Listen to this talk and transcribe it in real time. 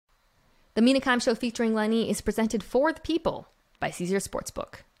The Mina Kime Show featuring Lenny is presented for the people by Caesar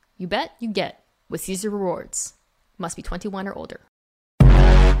Sportsbook. You bet, you get with Caesar Rewards. Must be 21 or older.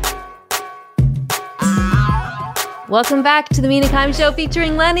 Welcome back to the Mina Kime Show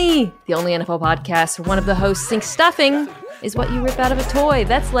featuring Lenny, the only NFL podcast where one of the hosts thinks stuffing is what you rip out of a toy.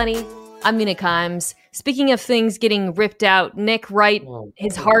 That's Lenny. I'm Mina Kimes. Speaking of things getting ripped out, Nick Wright,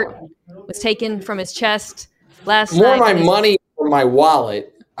 his heart was taken from his chest last night. More my money from my wallet.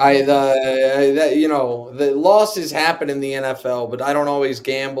 The losses happen in the NFL, but I don't always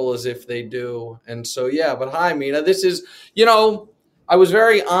gamble as if they do. And so, yeah, but hi, Mina. This is, I was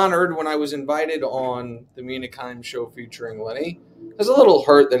very honored when I was invited on the Mina Kime Show featuring Lenny. I was a little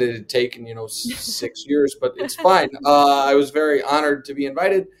hurt that it had taken, 6 years, but it's fine. I was very honored to be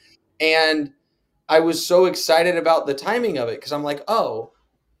invited. And I was so excited about the timing of it because I'm like, oh,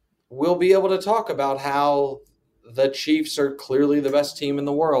 we'll be able to talk about how the Chiefs are clearly the best team in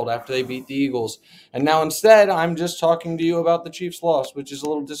the world after they beat the Eagles. And now instead, I'm just talking to you about the Chiefs' loss, which is a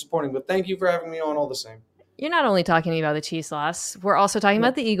little disappointing. But thank you for having me on all the same. You're not only talking to me about the Chiefs' loss, we're also talking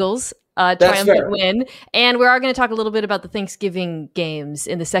about the Eagles' triumphant win. And we are going to talk a little bit about the Thanksgiving games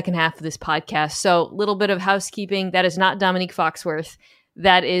in the second half of this podcast. So a little bit of housekeeping. That is not Dominique Foxworth.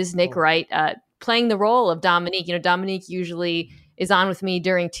 That is Nick Wright playing the role of Dominique. Dominique usually is on with me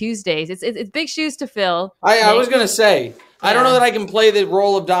during Tuesdays. It's big shoes to fill. I was going to say, I don't know that I can play the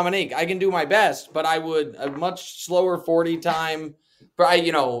role of Dominique. I can do my best, but I would a much slower 40 time.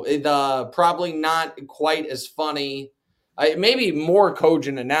 Probably not quite as funny. Maybe more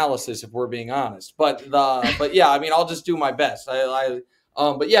cogent analysis if we're being honest. But yeah, I'll just do my best.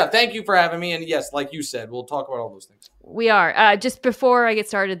 But yeah, thank you for having me. And yes, like you said, we'll talk about all those things. We are. Just before I get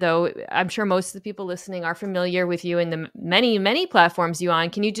started, though, I'm sure most of the people listening are familiar with you and the many, many platforms you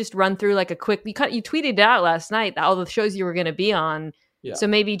on. Can you just run through like a quick? You tweeted out last night all the shows you were going to be on. Yeah. So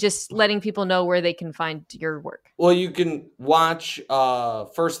maybe just letting people know where they can find your work. Well, you can watch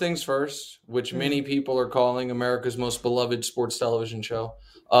First Things First, which many people are calling America's most beloved sports television show,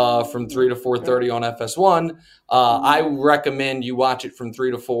 from 3 to 4:30 on FS1. I recommend you watch it from 3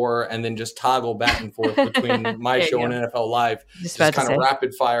 to 4 and then just toggle back and forth between my show and NFL Live. Just kind of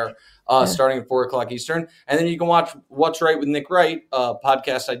rapid fire, starting at 4 o'clock Eastern. And then you can watch What's Right with Nick Wright, a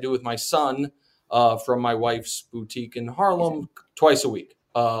podcast I do with my son from my wife's boutique in Harlem twice a week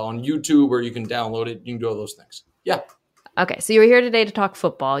on YouTube, or you can download it. You can do all those things. Yeah. Okay. So you're here today to talk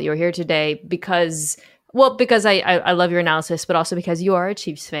football. You're here today because I love your analysis, but also because you are a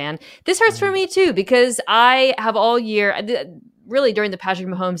Chiefs fan. This hurts for me too, because I have all year, really during the Patrick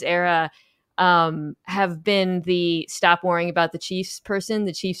Mahomes era, have been the stop worrying about the Chiefs person.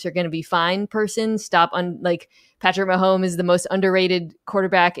 The Chiefs are going to be fine person. Patrick Mahomes is the most underrated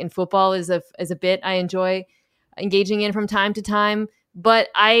quarterback in football is a bit I enjoy engaging in from time to time. But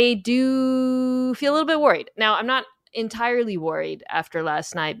I do feel a little bit worried. Now, I'm not entirely worried after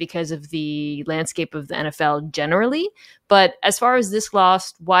last night because of the landscape of the NFL generally. But as far as this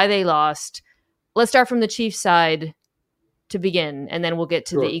loss, why they lost, let's start from the Chiefs side to begin, and then we'll get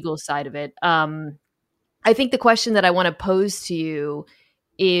to the Eagles side of it. I think the question that I want to pose to you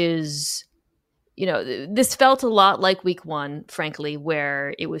is, this felt a lot like week one, frankly,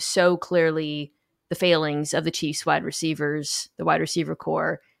 where it was so clearly the failings of the Chiefs wide receivers, the wide receiver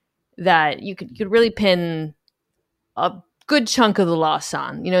core, that you could really pin a good chunk of the loss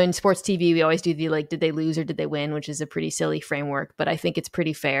on. In sports TV, we always do the did they lose or did they win, which is a pretty silly framework, but I think it's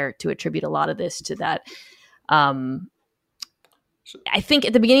pretty fair to attribute a lot of this to that. I think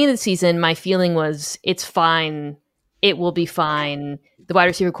at the beginning of the season, my feeling was it's fine. It will be fine. The wide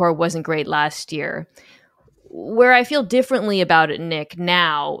receiver core wasn't great last year. Where I feel differently about it, Nick,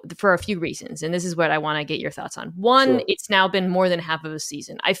 now for a few reasons, and this is what I want to get your thoughts on. One, It's now been more than half of a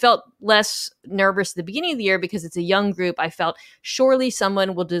season. I felt less nervous at the beginning of the year because it's a young group. I felt surely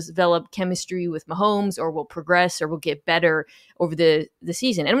someone will develop chemistry with Mahomes or will progress or will get better over the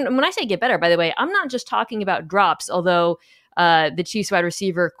season. And when I say get better, by the way, I'm not just talking about drops, although the Chiefs wide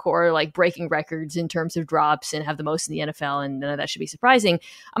receiver core breaking records in terms of drops and have the most in the NFL, and none of that should be surprising.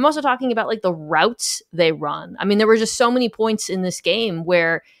 I'm also talking about the routes they run. I mean, there were just so many points in this game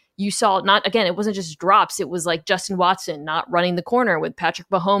where you saw it wasn't just drops. It was like Justin Watson not running the corner with Patrick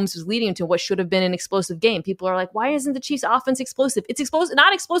Mahomes was leading to what should have been an explosive game. People are like, why isn't the Chiefs offense explosive? It's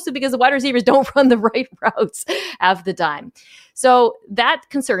not explosive because the wide receivers don't run the right routes half the time. So that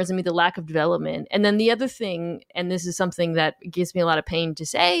concerns me, the lack of development. And then the other thing, and this is something that gives me a lot of pain to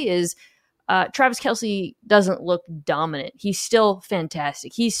say, is Travis Kelce doesn't look dominant. He's still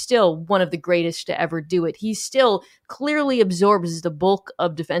fantastic. He's still one of the greatest to ever do it. He still clearly absorbs the bulk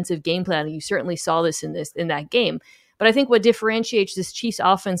of defensive game planning. You certainly saw this in that game. But I think what differentiates this Chiefs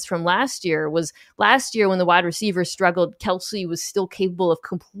offense from last year when the wide receivers struggled, Kelce was still capable of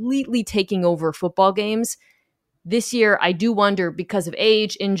completely taking over football games. This year, I do wonder, because of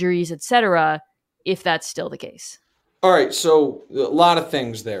age, injuries, etc., if that's still the case. All right, so a lot of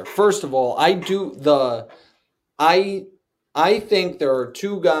things there. First of all, I think there are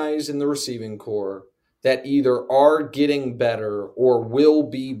two guys in the receiving corps that either are getting better or will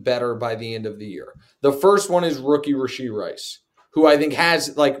be better by the end of the year. The first one is rookie Rashee Rice, who I think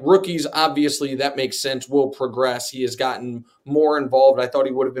has, like, rookies, obviously, that makes sense, will progress. He has gotten more involved. I thought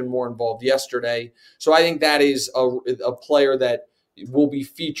he would have been more involved yesterday. So I think that is a player that will be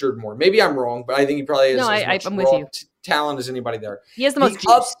featured more. Maybe I'm wrong, but I think he probably has I'm with you. Talent as anybody there. He has the most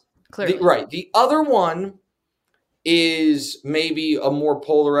juice, clearly. Right. The other one is maybe a more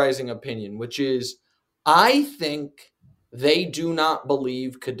polarizing opinion, which is I think they do not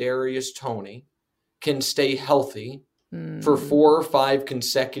believe Kadarius Toney can stay healthy for 4 or 5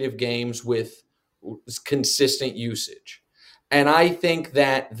 consecutive games with consistent usage. And I think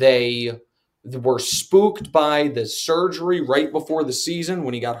that they were spooked by the surgery right before the season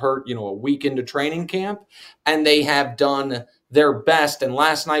when he got hurt, a week into training camp. And they have done their best. And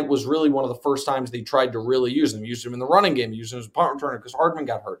last night was really one of the first times they tried to really use him. Used him in the running game, used him as a punt returner because Hardman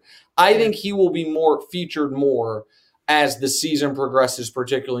got hurt. I think he will be featured more as the season progresses,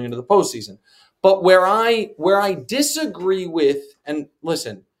 particularly into the postseason. But where I disagree with, and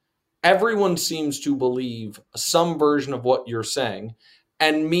listen, everyone seems to believe some version of what you're saying,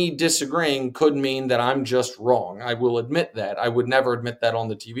 and me disagreeing could mean that I'm just wrong. I will admit that. I would never admit that on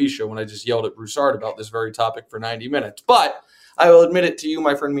the TV show when I just yelled at Broussard about this very topic for 90 minutes. But I will admit it to you,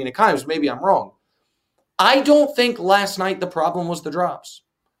 my friend Mina Kimes, maybe I'm wrong. I don't think last night the problem was the drops.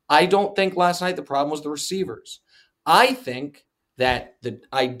 I don't think last night the problem was the receivers. I think that the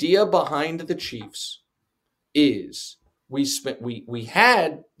idea behind the Chiefs is we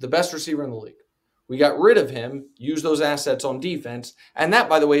had the best receiver in the league. We got rid of him, used those assets on defense, and that,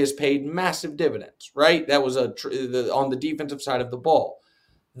 by the way, has paid massive dividends, right? That was on the defensive side of the ball.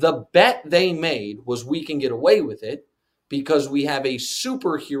 The bet they made was we can get away with it because we have a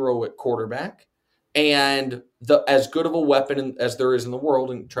superhero at quarterback and as good of a weapon as there is in the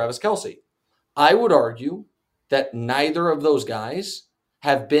world in Travis Kelce. I would argue that neither of those guys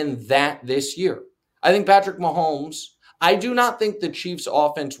have been that this year. I think Patrick Mahomes, I do not think the Chiefs'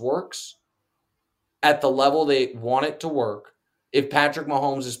 offense works at the level they want it to work if Patrick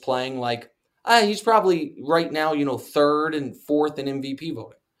Mahomes is playing like, he's probably right now, 3rd and 4th in MVP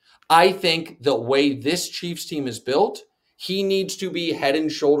voting. I think the way this Chiefs team is built, he needs to be head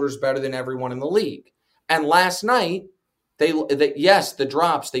and shoulders better than everyone in the league. And last night, the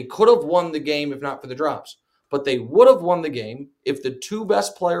drops, they could have won the game if not for the drops. But they would have won the game if the 2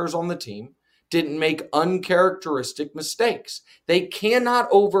 best players on the team didn't make uncharacteristic mistakes. They cannot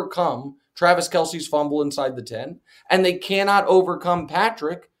overcome Travis Kelce's fumble inside the 10, and they cannot overcome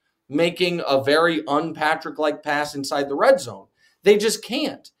Patrick making a very un-Patrick-like pass inside the red zone. They just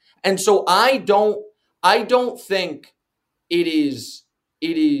can't. And so I don't think it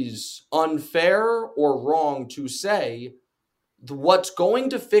is unfair or wrong to say what's going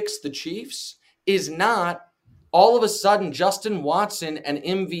to fix the Chiefs is not all of a sudden Justin Watson and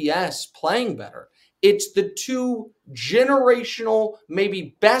MVS playing better. It's the 2 generational,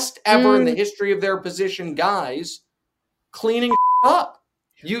 maybe best ever in the history of their position guys cleaning up.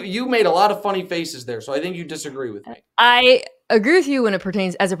 You made a lot of funny faces there, so I think you disagree with me. I agree with you as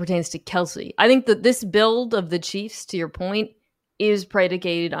it pertains to Kelce. I think that this build of the Chiefs, to your point, is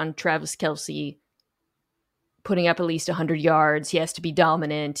predicated on Travis Kelce putting up at least 100 yards. He has to be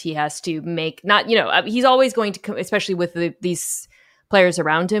dominant. He has to make he's always going to, especially with these players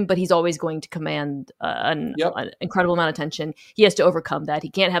around him, but he's always going to command an incredible amount of attention. He has to overcome that. He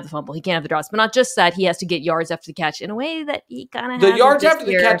can't have the fumble. He can't have the drops. But not just that, he has to get yards after the catch in a way that he kind of has. The yards after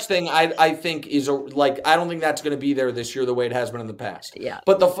the catch thing, I think is I don't think that's going to be there this year the way it has been in the past. Yeah.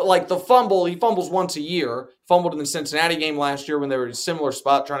 But the fumble, he fumbles once a year. Fumbled in the Cincinnati game last year when they were in a similar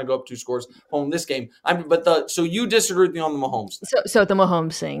spot trying to go up 2 scores. Home this game. So you disagree with me on the Mahomes thing. So the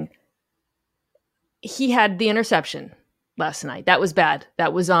Mahomes thing, he had the interception last night. That was bad.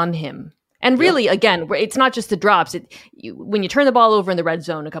 That was on him. And really, again, it's not just the drops. When you turn the ball over in the red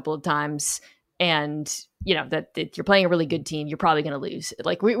zone a couple of times, and that you're playing a really good team, you're probably going to lose.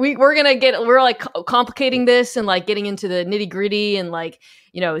 Like we're like complicating this and like getting into the nitty gritty and like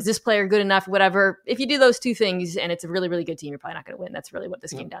is this player good enough? Whatever. If you do those 2 things and it's a really really good team, you're probably not going to win. That's really what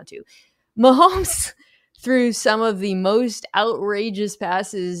this came down to. Mahomes threw some of the most outrageous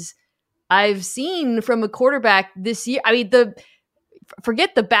passes I've seen from a quarterback this year. I mean,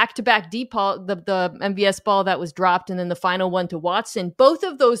 forget the back-to-back deep ball, the MVS ball that was dropped, and then the final one to Watson. Both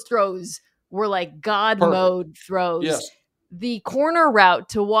of those throws were like God mode throws. Yes. The corner route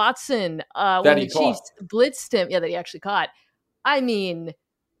to Watson when the Chiefs blitzed him, that he actually caught. I mean,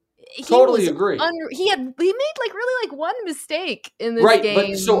 totally agree. He made like really like one mistake in this game. Right,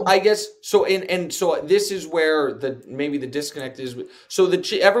 but so I guess so, and so this is where maybe the disconnect is. So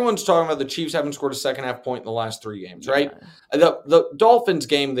everyone's talking about the Chiefs haven't scored a second half point in the last 3 games, right? The Dolphins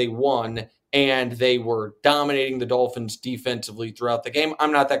game they won, and they were dominating the Dolphins defensively throughout the game.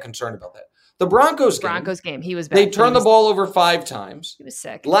 I'm not that concerned about that. The Broncos game, he was bad. They turned the ball over 5 times. He was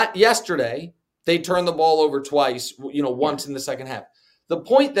sick. Yesterday, they turned the ball over twice, once in the second half. The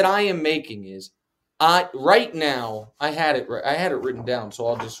point that I am making is, right now, I had it written down,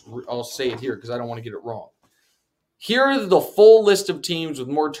 so I'll say it here because I don't want to get it wrong. Here are the full list of teams with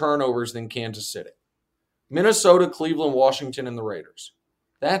more turnovers than Kansas City: Minnesota, Cleveland, Washington, and the Raiders.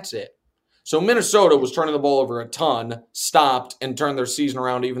 That's it. So Minnesota was turning the ball over a ton, stopped, and turned their season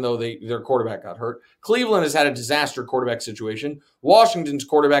around even though their quarterback got hurt. Cleveland has had a disaster quarterback situation. Washington's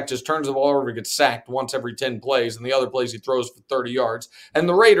quarterback just turns the ball over and gets sacked once every 10 plays, and the other plays he throws for 30 yards. And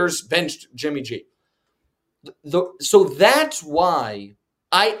the Raiders benched Jimmy G. So that's why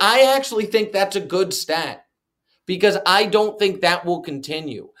I actually think that's a good stat, because I don't think that will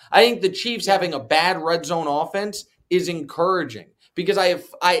continue. I think the Chiefs having a bad red zone offense is encouraging, because I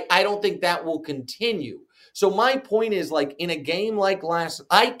don't think that will continue. So my point is, like, in a game like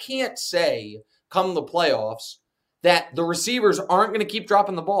I can't say come the playoffs that the receivers aren't going to keep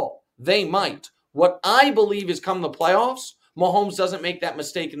dropping the ball. They might. What I believe is come the playoffs, Mahomes doesn't make that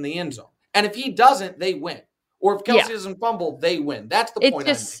mistake in the end zone. And if he doesn't, they win. Or if Kelsey doesn't fumble, they win. That's the point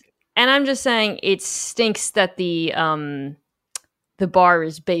I'm making. And I'm just saying it stinks that the bar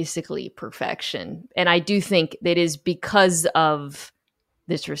is basically perfection. And I do think that is because of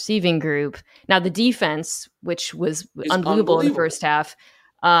this receiving group. Now, the defense, which was unbelievable in the first half,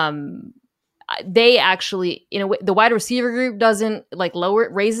 they actually, in a way, the wide receiver group doesn't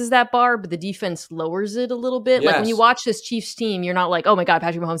raises that bar, but the defense lowers it a little bit. Yes. Like when you watch this Chiefs team, you're not like, oh my God,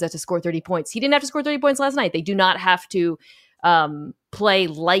 Patrick Mahomes has to score 30 points. He didn't have to score 30 points last night. They do not have to play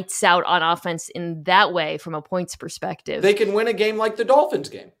lights out on offense in that way from a points perspective. They can win a game like the Dolphins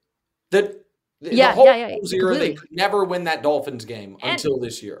game. The whole they could never win that Dolphins game until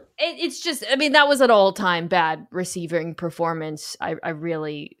this year. It's just, I mean, that was an all-time bad receiving performance. I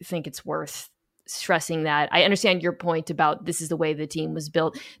really think it's worth stressing that. I understand your point about this is the way the team was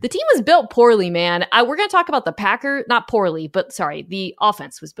built. The team was built poorly, man. We're going to talk about the Packers, not poorly, but sorry, the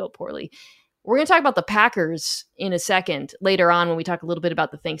offense was built poorly. We're going to talk about the Packers in a second later on when we talk a little bit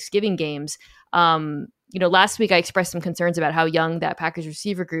about the Thanksgiving games. Last week I expressed some concerns about how young that Packers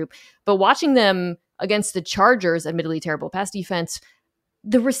receiver group, but watching them against the Chargers, admittedly terrible pass defense,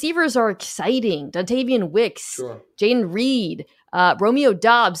 the receivers are exciting. Dontavian Wicks, Jayden Reed, Romeo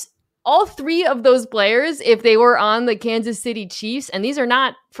Doubs, all 3 of those players, if they were on the Kansas City Chiefs, and these are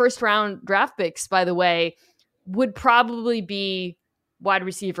not first round draft picks, by the way, would probably be wide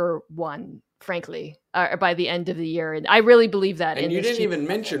receiver 1, frankly, by the end of the year. And I really believe that. And you didn't even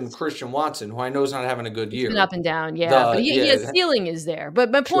mention Christian Watson, who I know is not having a good year. He's been up and down, but his ceiling is there. But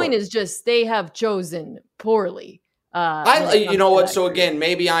my point is just they have chosen poorly. You know what? So again,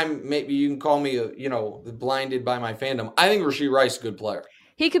 maybe you can call me blinded by my fandom. I think Rashee Rice is a good player.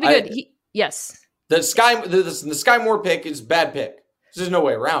 He could be good. Yes. The Sky Moore pick is a bad pick. There's no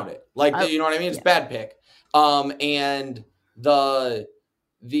way around it. You know what I mean? It's a bad pick. And the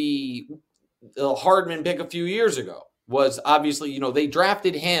Hardman pick a few years ago was obviously, they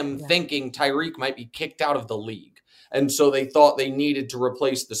drafted him thinking Tyreek might be kicked out of the league. And so they thought they needed to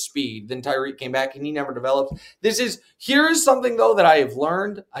replace the speed. Then Tyreek came back and he never developed. Here is something though that I have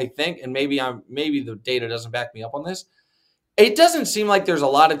learned, I think, and maybe the data doesn't back me up on this. It doesn't seem like there's a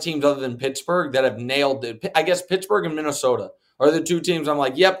lot of teams other than Pittsburgh that have nailed it. I guess Pittsburgh and Minnesota are the 2 teams I'm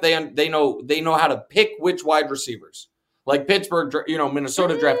like, yep, they know how to pick which wide receivers. Like Pittsburgh,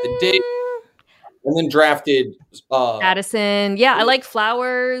 Minnesota drafted Diggs and then drafted Addison. Yeah, I like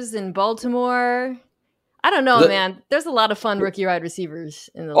Flowers in Baltimore. I don't know, man. There's a lot of fun rookie wide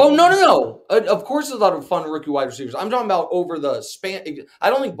receivers in the league. No. Of course there's a lot of fun rookie wide receivers. I'm talking about over the span. I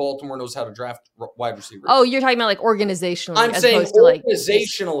don't think Baltimore knows how to draft wide receivers. Oh, you're talking about like organizationally. I'm saying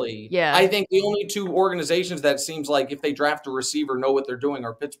organizationally. I think the only 2 organizations that seems like if they draft a receiver know what they're doing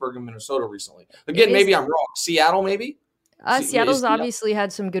are Pittsburgh and Minnesota recently. Again, maybe I'm wrong. Seattle, maybe? Seattle's obviously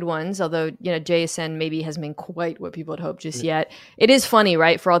had some good ones, although, JSN maybe hasn't been quite what people had hoped just yet. It is funny,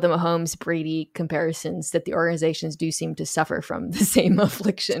 right, for all the Mahomes-Brady comparisons that the organizations do seem to suffer from the same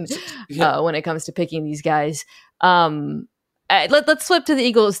affliction when it comes to picking these guys. Let's flip to the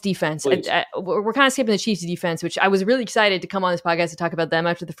Eagles defense. We're kind of skipping the Chiefs defense, which I was really excited to come on this podcast to talk about them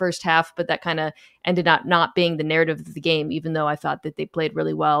after the first half, but that kind of ended up not being the narrative of the game, even though I thought that they played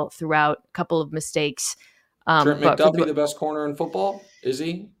really well throughout. A couple of mistakes. Trent McDuffie, the best corner in football? Is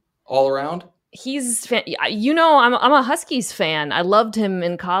he all around? He's, I'm a Huskies fan. I loved him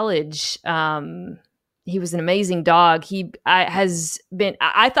in college. He was an amazing dog.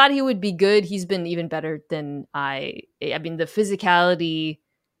 I thought he would be good. He's been even better than the physicality,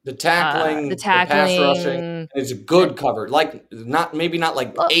 the tackling, the pass rushing. It's a good cover. Like not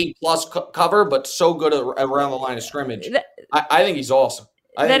like A+ cover, but so good around the line of scrimmage. I think he's awesome.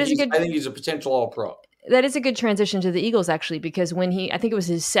 I think he's a potential All-Pro. That is a good transition to the Eagles, actually, because I think it was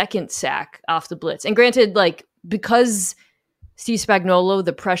his second sack off the blitz. And granted, like, because Steve Spagnuolo,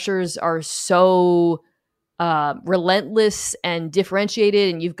 the pressures are so relentless and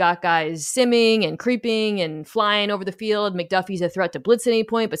differentiated, and you've got guys simming and creeping and flying over the field. McDuffie's a threat to blitz at any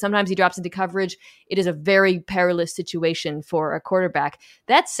point, but sometimes he drops into coverage. It is a very perilous situation for a quarterback.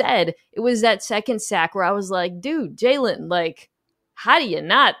 That said, it was that second sack where I was like, dude, Jalen, like, how do you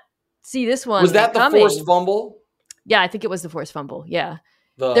not see this one? Was that coming? The forced fumble? Yeah, I think it was the forced fumble. Yeah.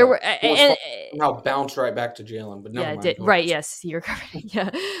 There were now bounced right back to Jalen, but yeah, right. Yes, he recovered.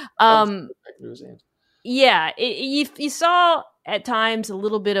 Yeah. Yeah, you saw at times a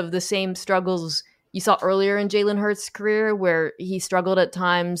little bit of the same struggles you saw earlier in Jalen Hurts' career, where he struggled at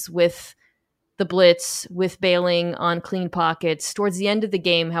times with the blitz, with bailing on clean pockets. Towards the end of the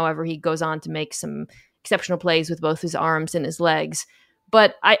game, however, he goes on to make some exceptional plays with both his arms and his legs.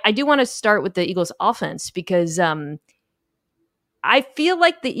 But I do want to start with the Eagles' offense because I feel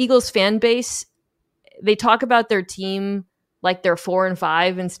like the Eagles fan base, they talk about their team like they're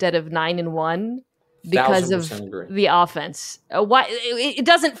 4-5 instead of 9-1. Because of the offense. Why it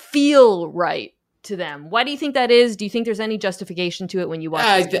doesn't feel right to them. Why do you think that is? Do you think there's any justification to it when you watch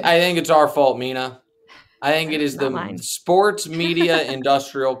I think it's our fault, Mina. I think it is the sports media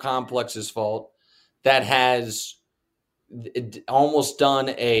industrial complex's fault that has almost done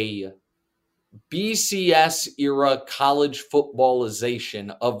a BCS era college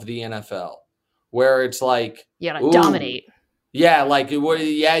footballization of the NFL, where it's like, you gotta dominate. Yeah, like, you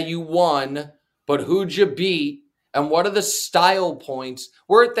won. But who'd you beat? And what are the style points?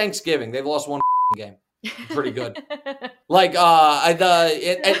 We're at Thanksgiving. They've lost one game. Pretty good. Like,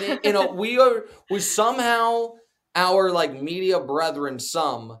 we somehow, our like media brethren,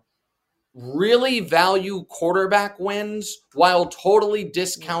 some really value quarterback wins while totally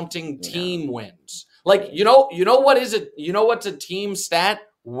discounting team wins. Like, you know what is it? You know what's a team stat?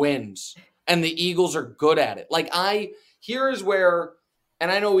 Wins. And the Eagles are good at it. Like, here is where.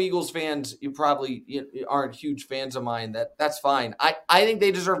 And I know Eagles fans, you probably aren't huge fans of mine. That's fine. I think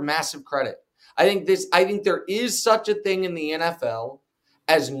they deserve massive credit. I think there is such a thing in the NFL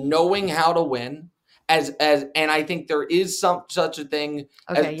as knowing how to win. And I think there is such a thing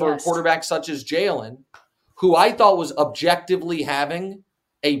for a quarterback such as Jalen, who I thought was objectively having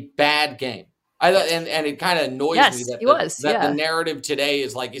a bad game. I thought, and it kind of annoys me that the narrative today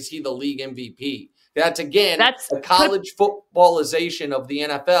is like, is he the league MVP? That's a college footballization of the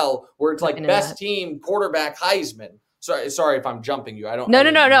NFL, where it's like best team, quarterback, Heisman. Sorry if I'm jumping you. I don't.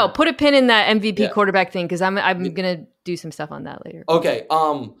 No. Put a pin in that MVP quarterback thing because I'm gonna do some stuff on that later. Okay.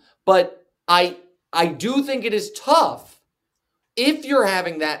 But I do think it is tough if you're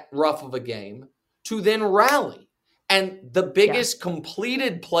having that rough of a game to then rally. And the biggest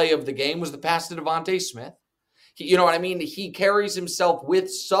completed play of the game was the pass to Devontae Smith. You know what I mean? He carries himself with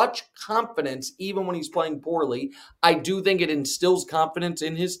such confidence, even when he's playing poorly. I do think it instills confidence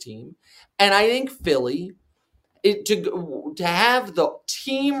in his team. And I think Philly, to have the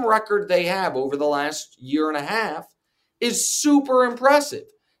team record they have over the last year and a half is super impressive.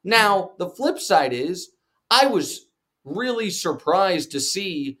 Now, the flip side is I was really surprised to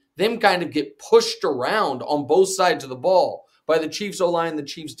see them kind of get pushed around on both sides of the ball by the Chiefs O-line and the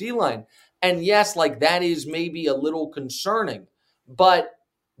Chiefs D-line. And yes, like that is maybe a little concerning, but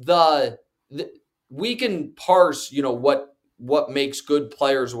we can parse, what makes good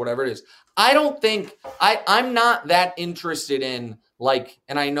players or whatever it is. I don't think I'm not that interested in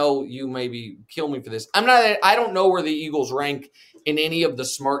and I know you maybe kill me for this. I don't know where the Eagles rank in any of the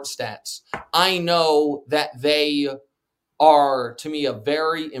smart stats. I know that they are, to me, a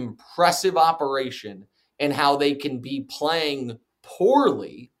very impressive operation in how they can be playing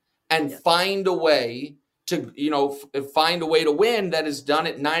poorly and find a way to, find a way to win that has done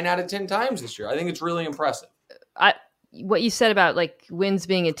it 9 out of 10 times this year. I think it's really impressive. what you said about like wins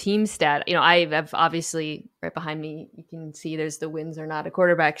being a team stat, I've obviously right behind me, you can see there's the wins are not a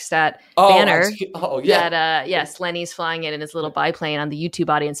quarterback stat banner. Yeah. That, yes, Lenny's flying it in his little biplane on the YouTube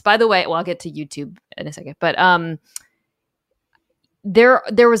audience. By the way, well, I'll get to YouTube in a second, but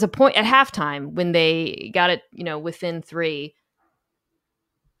there was a point at halftime when they got it, within 3.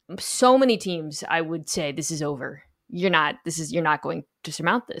 So many teams, I would say, this is over. You're not going to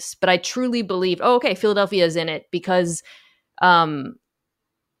surmount this. But I truly believe, Philadelphia is in it because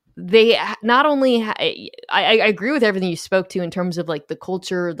they not only I agree with everything you spoke to in terms of like the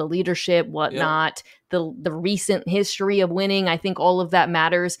culture, the leadership, whatnot, the recent history of winning. I think all of that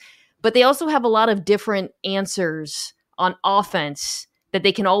matters. But they also have a lot of different answers on offense that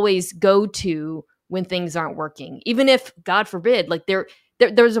they can always go to when things aren't working. Even if, God forbid, like there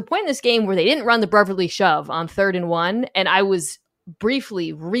was a point in this game where they didn't run the Beverly shove on 3rd and 1, and I was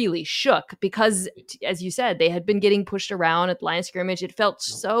briefly really shook because, as you said, they had been getting pushed around at the line of scrimmage. It felt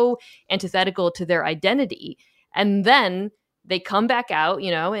so antithetical to their identity. And then they come back out,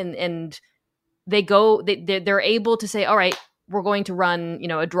 and they're able to say, all right, we're going to run,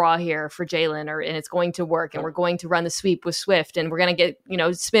 a draw here for Jalen, and it's going to work, and we're going to run the sweep with Swift, and we're going to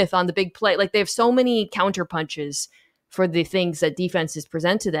get, Smith on the big play. Like, they have so many counter punches for the things that defenses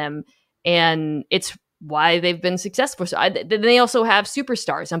present to them, and it's why they've been successful. So they also have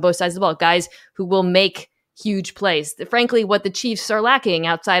superstars on both sides of the ball, guys who will make huge plays. Frankly, what the Chiefs are lacking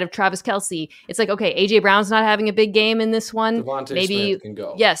outside of Travis Kelce, it's like, okay, AJ Brown's not having a big game in this one. Maybe Smith can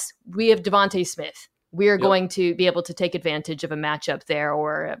go. Yes, we have Devontae Smith. We are going to be able to take advantage of a matchup there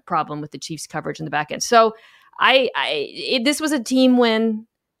or a problem with the Chiefs coverage in the back end. So this was a team win,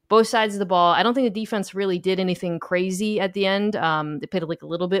 both sides of the ball. I don't think the defense really did anything crazy at the end. They played like a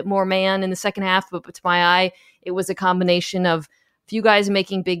little bit more man in the second half, but to my eye, it was a combination of a few guys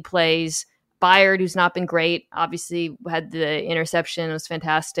making big plays. Byard, who's not been great, obviously had the interception, was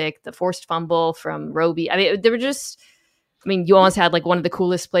fantastic. The forced fumble from Roby. I mean, they were just... you almost had like one of the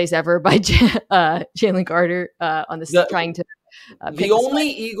coolest plays ever by Jalen Carter on this trying to. The only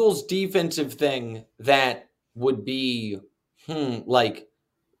Eagles defensive thing that would be, like,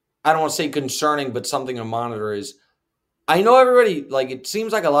 I don't want to say concerning, but something to monitor is, I know everybody, like, it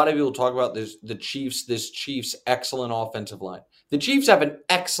seems like a lot of people talk about this Chiefs excellent offensive line. The Chiefs have an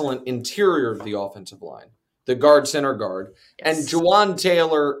excellent interior of the offensive line. The guard, center guard. Yes. And Jawan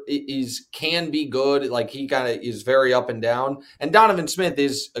Taylor can be good. Like, he kind of is very up and down. And Donovan Smith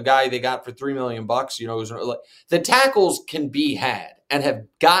is a guy they got for $3 million. The tackles can be had and have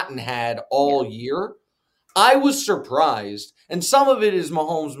gotten had all year. I was surprised, and some of it is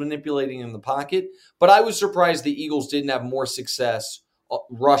Mahomes manipulating in the pocket, but I was surprised the Eagles didn't have more success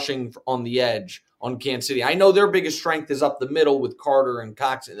rushing on the edge on Kansas City. I know their biggest strength is up the middle with Carter and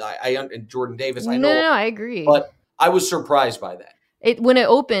Cox and Jordan Davis. I know. No, I agree. But I was surprised by that. When it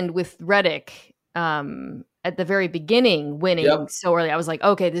opened with Reddick at the very beginning winning so early, I was like,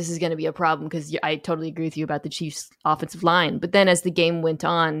 okay, this is going to be a problem because I totally agree with you about the Chiefs' offensive line. But then as the game went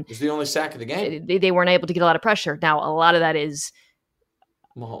on, it was the only sack of the game. They weren't able to get a lot of pressure. Now, a lot of that is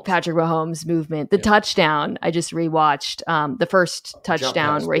Patrick Mahomes' movement. The touchdown I just rewatched, the first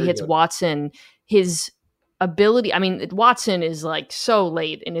touchdown where he hits Watson. His ability, Watson is like so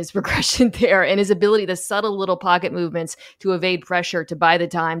late in his progression there, and his ability, the subtle little pocket movements to evade pressure, to buy the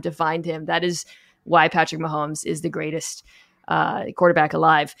time to find him. That is why Patrick Mahomes is the greatest quarterback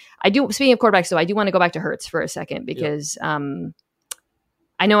alive. Speaking of quarterbacks, though, I do want to go back to Hurts for a second because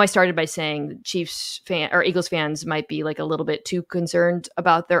I know I started by saying Eagles fans might be like a little bit too concerned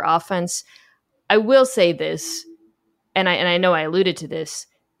about their offense. I will say this, and I know I alluded to this.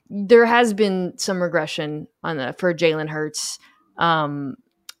 There has been some regression for Jalen Hurts.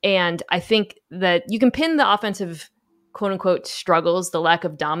 And I think that you can pin the offensive quote unquote struggles, the lack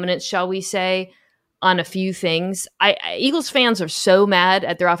of dominance, shall we say, on a few things. Eagles fans are so mad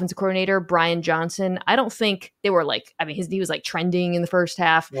at their offensive coordinator, Brian Johnson. I don't think they were like, he was like trending in the first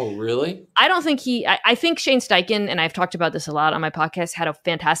half. Oh, really? I don't think I think Shane Steichen, and I've talked about this a lot on my podcast, had a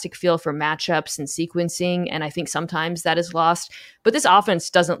fantastic feel for matchups and sequencing. And I think sometimes that is lost, but this offense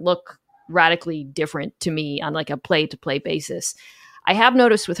doesn't look radically different to me on like a play to play basis. I have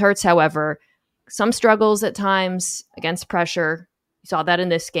noticed with Hurts, however, some struggles at times against pressure. You saw that in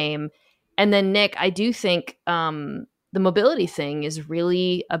this game. And then, Nick, I do think the mobility thing is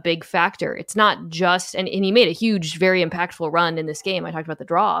really a big factor. It's not just, and he made a huge, very impactful run in this game. I talked about the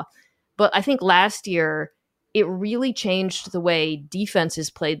draw. But I think last year, it really changed the way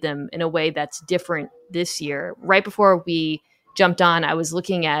defenses played them in a way that's different this year. Right before we jumped on, I was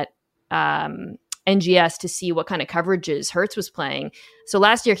looking at NGS to see what kind of coverages Hurts was playing. So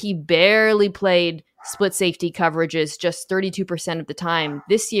last year, he barely played split safety coverages just 32% of the time.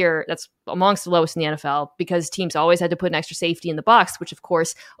 This year, that's amongst the lowest in the NFL because teams always had to put an extra safety in the box, which of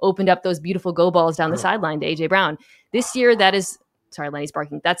course opened up those beautiful go balls down the sideline to A.J. Brown. This year, that is, sorry, Lenny's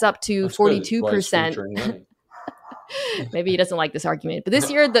barking. That's up to 42%. Maybe he doesn't like this argument. But this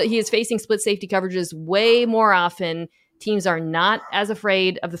year, he is facing split safety coverages way more often. Teams are not as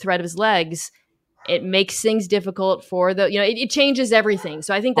afraid of the threat of his legs. It makes things difficult for it changes everything.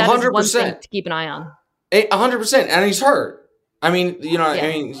 So I think that 100%. Is one thing to keep an eye on. 100%. And he's hurt. I mean,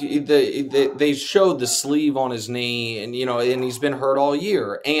 they showed the sleeve on his knee and he's been hurt all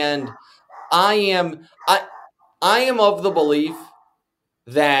year. And I am of the belief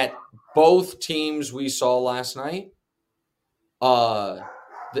that both teams we saw last night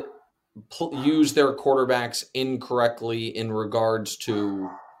use their quarterbacks incorrectly in regards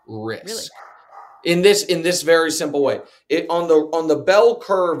to risk. Really? In this very simple way, on the bell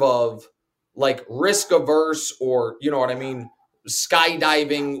curve of like risk averse or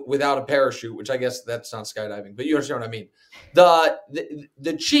skydiving without a parachute, which I guess that's not skydiving, but you understand what I mean.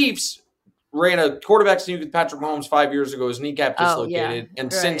 The Chiefs ran a quarterback sneak with Patrick Mahomes 5 years ago. His kneecap dislocated,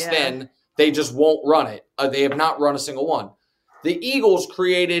 and since then they just won't run it. They have not run a single one. The Eagles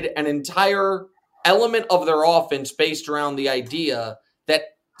created an entire element of their offense based around the idea that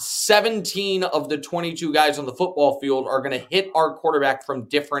 17 of the 22 guys on the football field are going to hit our quarterback from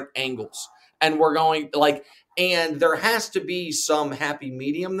different angles. And we're going and there has to be some happy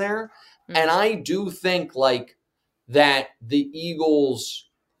medium there. Mm-hmm. And I do think that the Eagles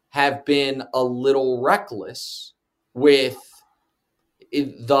have been a little reckless with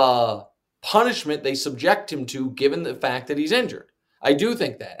the punishment they subject him to, given the fact that he's injured. I do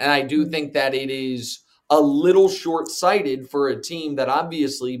think that. And I do think that it is a little short-sighted for a team that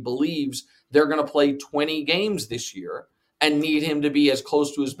obviously believes they're going to play 20 games this year and need him to be as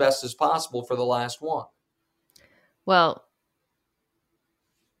close to his best as possible for the last one. Well,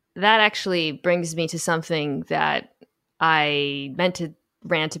 that actually brings me to something that I meant to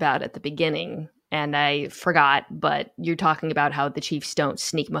rant about at the beginning, and I forgot, but you're talking about how the Chiefs don't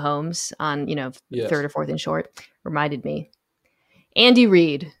sneak Mahomes on, third or fourth and short. Reminded me. Andy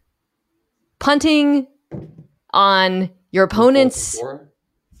Reid punting on your opponent's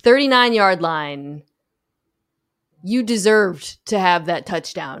 39-yard line. You deserved to have that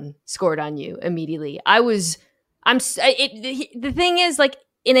touchdown scored on you immediately. The thing is,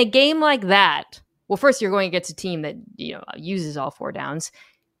 in a game like that, well, first you're going against a team that, uses all four downs,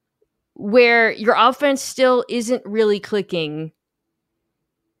 where your offense still isn't really clicking.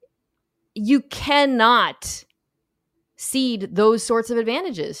 You cannot cede those sorts of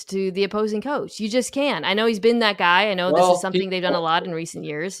advantages to the opposing coach. You just can. I know he's been that guy. I know this is something they've done a lot in recent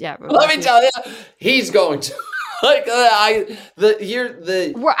years. Yeah. Let me tell you, he's going to. As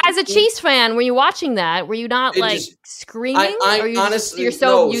a Chiefs fan, were you watching that? Were you not screaming? Honestly, you're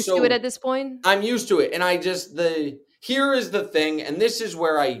so used to it at this point? I'm used to it. And here is the thing, and this is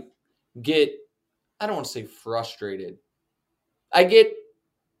where I get, I don't want to say frustrated. I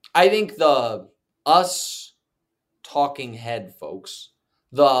think us talking head folks,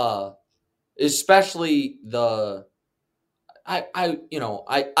 I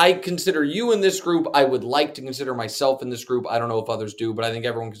consider you in this group. I would like to consider myself in this group. I don't know if others do, but I think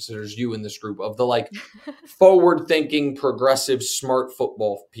everyone considers you in this group of the forward-thinking, progressive, smart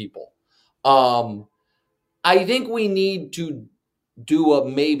football people. I think we need to do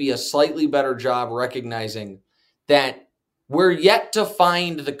maybe a slightly better job recognizing that we're yet to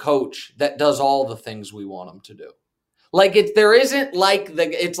find the coach that does all the things we want him to do. There isn't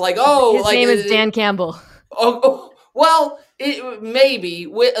his name is Dan Campbell. Well, maybe.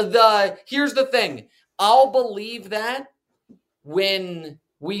 Here's the thing. I'll believe that when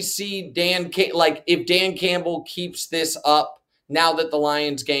we see if Dan Campbell keeps this up now that the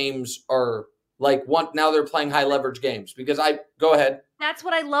Lions games are now they're playing high leverage games, because go ahead. That's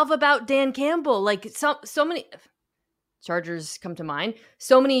what I love about Dan Campbell. So many Chargers come to mind.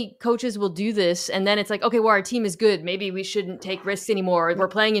 So many coaches will do this, and then it's okay, well, our team is good. Maybe we shouldn't take risks anymore. We're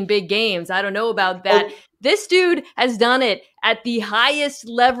playing in big games. I don't know about that. Oh. This dude has done it at the highest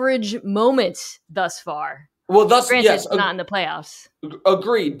leverage moments thus far. Well, granted, yes, not in the playoffs.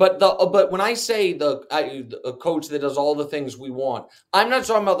 Agreed, but when I say a coach that does all the things we want, I'm not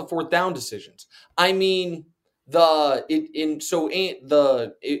talking about the fourth down decisions. I mean tell me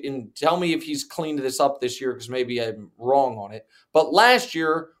if he's cleaned this up this year, because maybe I'm wrong on it. But last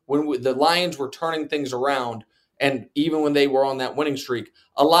year, when the Lions were turning things around, and even when they were on that winning streak,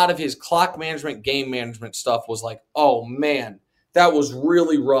 a lot of his clock management, game management stuff was oh man, that was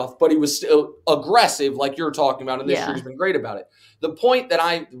really rough, but he was still aggressive like you're talking about, and this year he's been great about it. The point that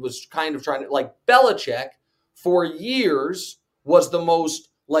I was kind of trying to, like, Belichick for years was the most,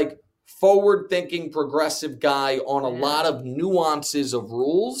 like, forward-thinking, progressive guy on a lot of nuances of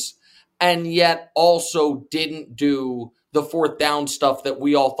rules, and yet also didn't do the fourth down stuff that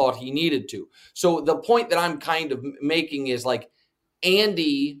we all thought he needed to. So the point that I'm kind of making is, like,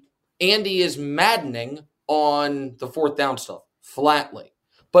 Andy is maddening on the fourth down stuff, flatly.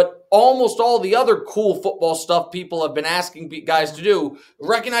 But almost all the other cool football stuff people have been asking guys to do,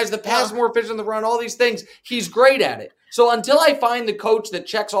 recognize the pass more efficient than the run, all these things, he's great at it. So until I find the coach that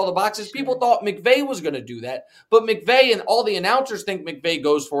checks all the boxes, people thought McVay was going to do that. But McVay and all the announcers think McVay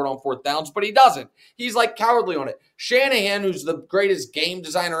goes for it on fourth downs, but he doesn't. He's like cowardly on it. Shanahan, who's the greatest game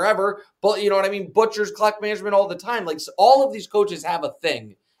designer ever, but you know what I mean, butchers clock management all the time. Like, all of these coaches have a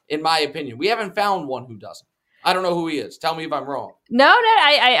thing, in my opinion. We haven't found one who doesn't. I don't know who he is. Tell me if I'm wrong. No,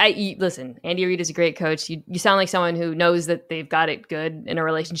 I listen, Andy Reid is a great coach. You sound like someone who knows that they've got it good in a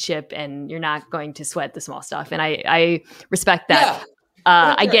relationship and you're not going to sweat the small stuff. And I respect that. Yeah.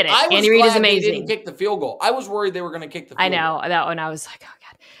 I get it. Andy Reid is amazing. They didn't kick the field goal. I was worried they were going to kick the field goal. I know that one. I was like, oh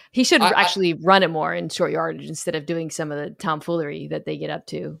God, he should actually run it more in short yardage instead of doing some of the tomfoolery that they get up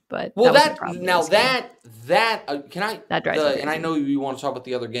to. But well, that drives and I know you want to talk about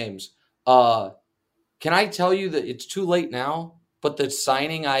the other games. Can I tell you that it's too late now, but the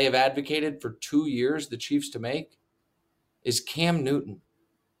signing I have advocated for 2 years, the Chiefs to make, is Cam Newton.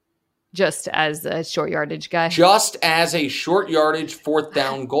 Just as a short yardage guy? Just as a short yardage, fourth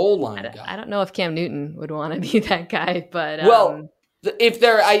down goal line guy. I don't know if Cam Newton would want to be that guy, but...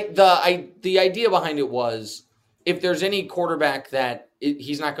 the idea behind it was, if there's any quarterback that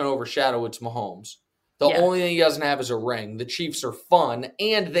he's not going to overshadow, it's Mahomes. The only thing he doesn't have is a ring. The Chiefs are fun,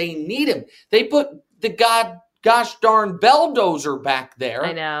 and they need him. They put the gosh darn Belldozer back there.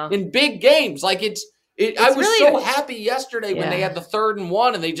 I know. In big games. Like, I was really so happy yesterday when they had the 3rd and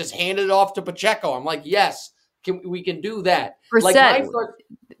 1 and they just handed it off to Pacheco. I'm like, yes, we can do that.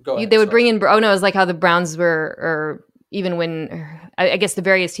 They would bring in, it was like how the Browns were, or even when, I guess the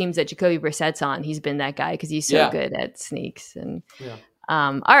various teams that Jacoby Brissett's on, he's been that guy because he's so good at sneaks. And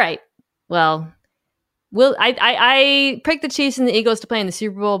all right, well, I picked the Chiefs and the Eagles to play in the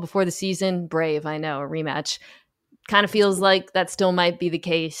Super Bowl before the season. Brave, I know, a rematch. Kind of feels like that still might be the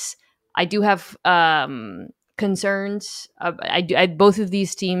case. I do have concerns. Both of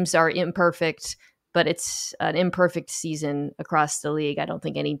these teams are imperfect, but it's an imperfect season across the league. I don't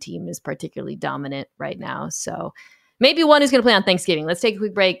think any team is particularly dominant right now. So maybe one is going to play on Thanksgiving. Let's take a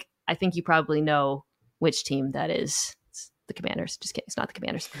quick break. I think you probably know which team that is. It's the Commanders. Just kidding. It's not the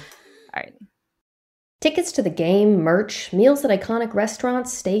Commanders. All right. Tickets to the game, merch, meals at iconic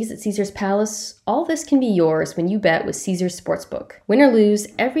restaurants, stays at Caesar's Palace, all this can be yours when you bet with Caesar's Sportsbook. Win or lose,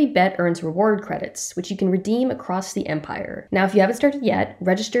 every bet earns reward credits, which you can redeem across the empire. Now, if you haven't started yet,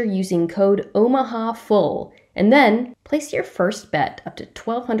 register using code OMAHAFULL, and then place your first bet up to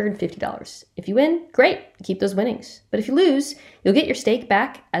 $1,250. If you win, great, keep those winnings. But if you lose, you'll get your stake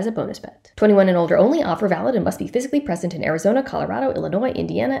back as a bonus bet. 21 and older only, offer valid and must be physically present in Arizona, Colorado, Illinois,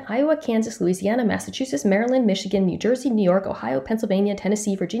 Indiana, Iowa, Kansas, Louisiana, Massachusetts, Maryland, Michigan, New Jersey, New York, Ohio, Pennsylvania,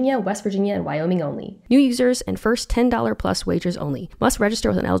 Tennessee, Virginia, West Virginia, and Wyoming only. New users and first $10 plus wagers only. Must register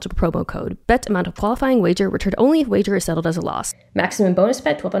with an eligible promo code. Bet amount of qualifying wager returned only if wager is settled as a loss. Maximum bonus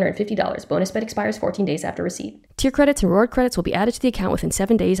bet $1,250. Bonus bet expires 14 days after receipt. Tier credits and reward credits will be added to the account within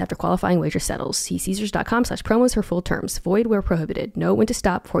 7 days after qualifying wager settles. See Caesars.com/promos for full terms. Void where prohibited. Know when to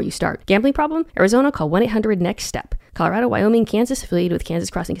stop before you start. Gambling problem? Arizona, call 1-800-NEXT-STEP. Colorado, Wyoming, Kansas, affiliated with Kansas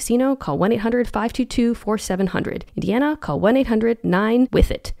Crossing Casino, call 1-800-522-4700. Indiana, call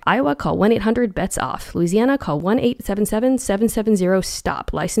 1-800-9-WITH-IT. Iowa, call 1-800-BETS-OFF. Louisiana, call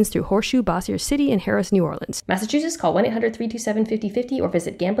 1-877-770-STOP. Licensed through Horseshoe, Bossier City, and Harris, New Orleans. Massachusetts, call 1-800-327-5050 or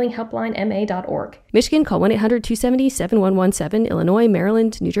visit gamblinghelplinema.org. Michigan, call 1-800-270-7117. Illinois,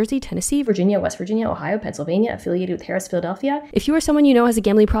 Maryland, New Jersey, Tennessee, Virginia, West Virginia, Ohio, Pennsylvania, affiliated with Harris, Philadelphia. If you or someone you know has a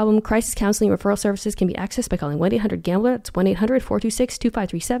gambling problem, crisis counseling referral services can be accessed by calling 1-800-GAMBLER. That's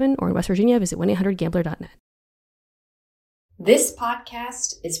 1-800-426-2537, or in West Virginia, visit 1-800-GAMBLER.net. This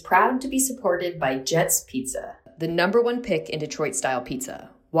podcast is proud to be supported by Jets Pizza, the #1 pick in Detroit-style pizza.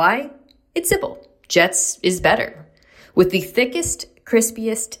 Why? It's simple. Jets is better. With the thickest,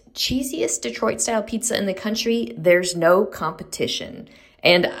 crispiest, cheesiest Detroit-style pizza in the country, there's no competition.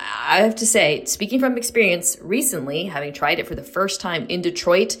 And I have to say, speaking from experience, recently, having tried it for the first time in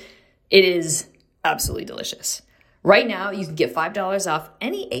Detroit, it is absolutely delicious. Right now, you can get $5 off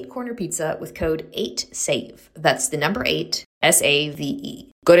any 8-corner pizza with code 8SAVE. That's the number 8,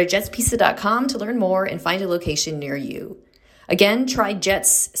 SAVE. Go to jetspizza.com to learn more and find a location near you. Again, try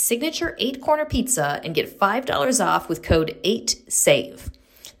Jet's signature 8-corner pizza and get $5 off with code 8SAVE.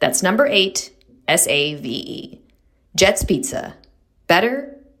 That's number 8, SAVE. Jet's Pizza.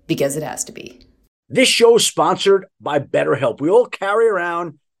 Better because it has to be. This show is sponsored by BetterHelp. We all carry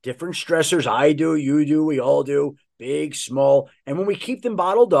around different stressors. I do, you do, we all do, big, small. And when we keep them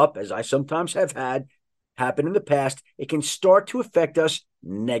bottled up, as I sometimes have had happen in the past, it can start to affect us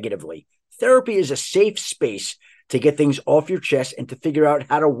negatively. Therapy is a safe space to get things off your chest and to figure out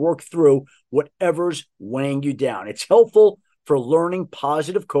how to work through whatever's weighing you down. It's helpful for learning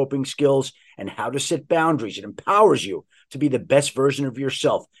positive coping skills and how to set boundaries. It empowers you to be the best version of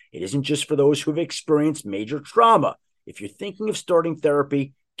yourself. It isn't just for those who have experienced major trauma. If you're thinking of starting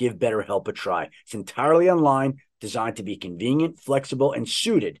therapy, give BetterHelp a try. It's entirely online, designed to be convenient, flexible, and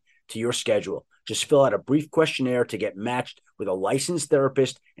suited to your schedule. Just fill out a brief questionnaire to get matched with a licensed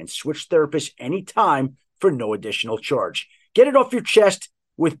therapist and switch therapists anytime for no additional charge. Get it off your chest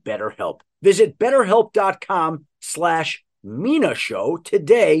with BetterHelp. Visit BetterHelp.com/Mina Show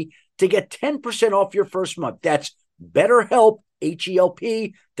today to get 10% off your first month. That's BetterHelp,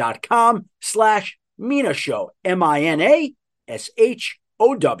 HELP.com/Mina Show, MINASHOW.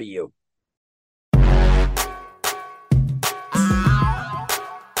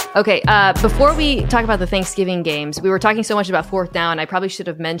 Okay, before we talk about the Thanksgiving games, we were talking so much about fourth down. I probably should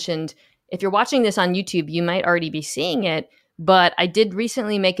have mentioned, if you're watching this on YouTube, you might already be seeing it, but I did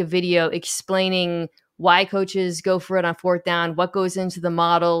recently make a video explaining why coaches go for it on fourth down, what goes into the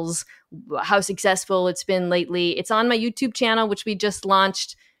models, how successful it's been lately. It's on my YouTube channel, which we just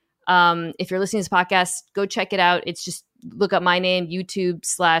launched. If you're listening to this podcast, go check it out. It's just look up my name,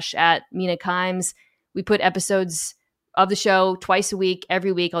 YouTube/@MinaKimes. We put episodes of the show twice a week,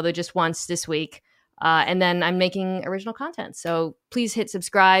 every week, although just once this week. And then I'm making original content. So please hit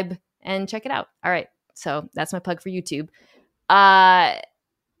subscribe and check it out. All right. So that's my plug for YouTube. Back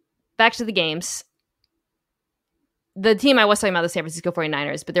to the games. The team I was talking about, the San Francisco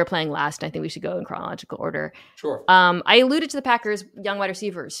 49ers, but they're playing last. And I think we should go in chronological order. Sure. I alluded to the Packers' young wide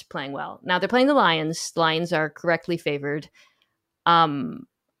receivers playing well. Now they're playing the Lions. The Lions are correctly favored. To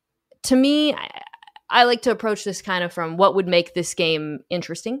me, I like to approach this kind of from what would make this game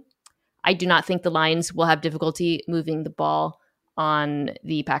interesting. I do not think the Lions will have difficulty moving the ball on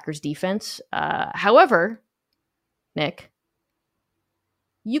the Packers defense. However, Nick,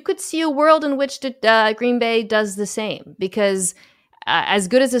 you could see a world in which Green Bay does the same, because as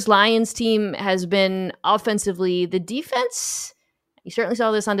good as this Lions team has been offensively, the defense, you certainly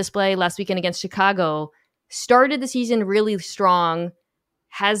saw this on display last weekend against Chicago, started the season really strong,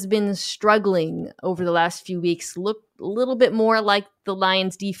 has been struggling over the last few weeks, looked a little bit more like the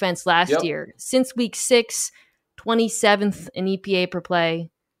Lions defense last year. Since week 6, 27th in EPA per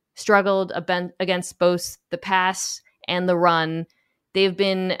play, struggled against both the pass and the run. They've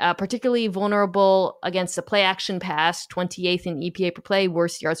been particularly vulnerable against the play action pass, 28th in EPA per play,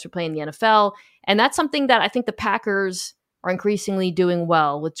 worst yards per play in the NFL. And that's something that I think the Packers are increasingly doing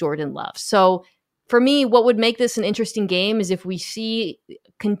well with Jordan Love. So for me, what would make this an interesting game is if we see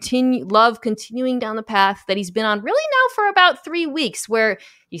Love continuing down the path that he's been on really now for about 3 weeks, where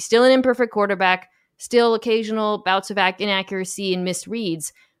he's still an imperfect quarterback, still occasional bouts of inaccuracy and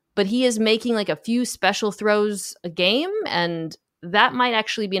misreads, but he is making like a few special throws a game, and that might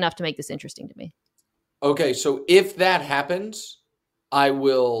actually be enough to make this interesting to me. Okay, so if that happens, I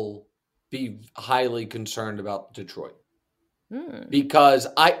will be highly concerned about Detroit. Because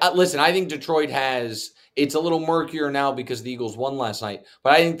listen, I think Detroit it's a little murkier now because the Eagles won last night,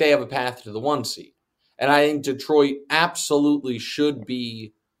 but I think they have a path to the 1 seed. And I think Detroit absolutely should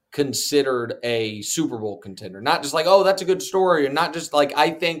be considered a Super Bowl contender. Not just like, oh, that's a good story, and not just like, I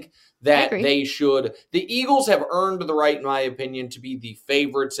think that they should. The Eagles have earned the right, in my opinion, to be the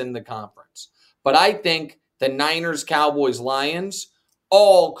favorites in the conference. But I think the Niners, Cowboys, Lions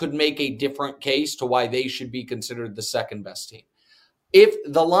all could make a different case to why they should be considered the second best team. If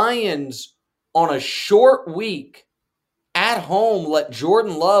the Lions on a short week at home let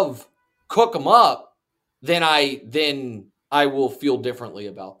Jordan Love cook them up, then I will feel differently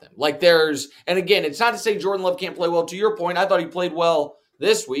about them. Like and again, it's not to say Jordan Love can't play well. To your point, I thought he played well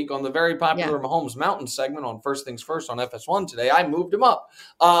this week on the very popular Mahomes Mountain segment on First Things First on FS1 today. I moved him up.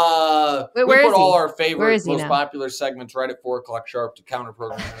 We put all our favorite, most popular segments right at 4 o'clock sharp to counter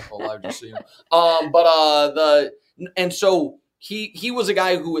program NFL Live, just so you know. And so he was a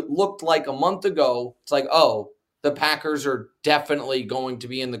guy who it looked like a month ago. It's like, oh, the Packers are definitely going to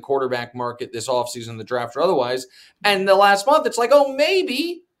be in the quarterback market this offseason, the draft or otherwise. And the last month, it's like, oh,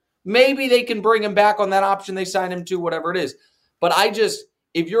 maybe they can bring him back on that option they signed him to, whatever it is. But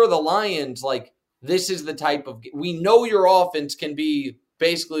if you're the Lions, like, this is the type of we know your offense can be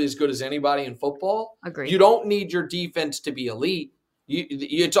basically as good as anybody in football. Agreed. You don't need your defense to be elite.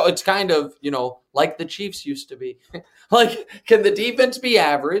 It's kind of, like the Chiefs used to be. Like, can the defense be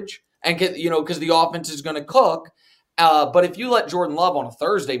average? And can, because the offense is going to cook. But if you let Jordan Love on a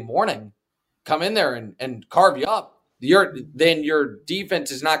Thursday morning come in there and carve you up, then your defense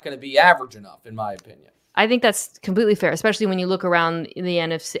is not going to be average enough, in my opinion. I think that's completely fair, especially when you look around in the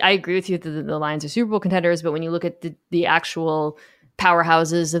NFC. I agree with you that the Lions are Super Bowl contenders, but when you look at the actual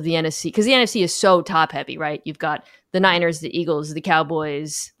powerhouses of the NFC, because the NFC is so top heavy, right? You've got the Niners, the Eagles, the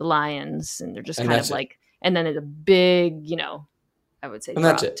Cowboys, the Lions, and they're just kind of like, and then it's a big, I would say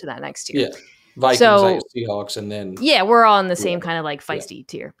drop to that next tier. Yeah. Vikings, Seahawks, and then we're all in the same kind of like feisty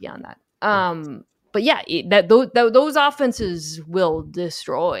tier beyond that. But yeah, those offenses will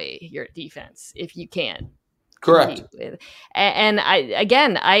destroy your defense if you can. Correct. And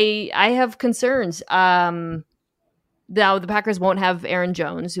I have concerns. Now the Packers won't have Aaron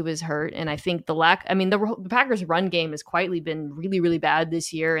Jones, who is hurt, and I think the Packers' run game has quietly been really, really bad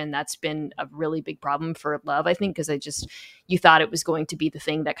this year, and that's been a really big problem for Love, I think, because you thought it was going to be the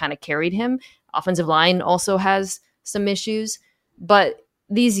thing that kind of carried him. Offensive line also has some issues, but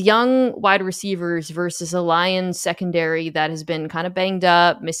these young wide receivers versus a Lions secondary that has been kind of banged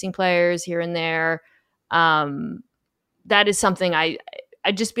up, missing players here and there, that is something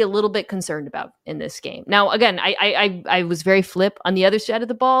I'd just be a little bit concerned about in this game. Now, again, I was very flip on the other side of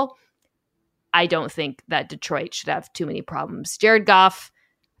the ball. I don't think that Detroit should have too many problems. Jared Goff,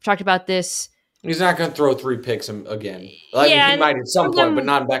 I've talked about this. He's not going to throw 3 picks again. He might at some point, but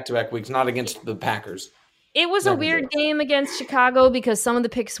not in back-to-back weeks, not against the Packers. It was a weird game against Chicago because some of the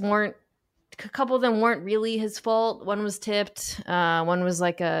picks a couple of them weren't really his fault. One was tipped. One was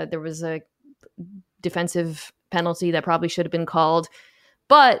there was a defensive penalty that probably should have been called.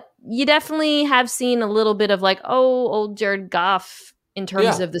 But you definitely have seen a little bit of old Jared Goff in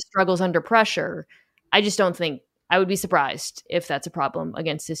terms of the struggles under pressure. I just don't think I would be surprised if that's a problem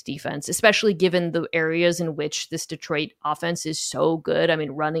against this defense, especially given the areas in which this Detroit offense is so good. I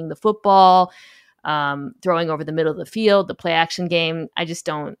mean, running the football, throwing over the middle of the field, the play action game.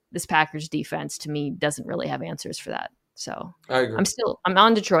 This Packers defense to me doesn't really have answers for that. So I agree. I'm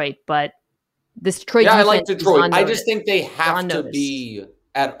on Detroit, but this Detroit defense, I like Detroit. I just think they have to be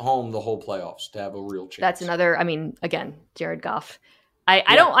at home the whole playoffs to have a real chance. That's another, again, Jared Goff.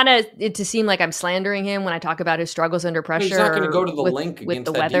 I don't want it to seem like I'm slandering him when I talk about his struggles under pressure. He's not going to go to the link against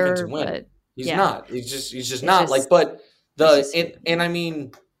the that weather, defensive win. He's not. He's just not.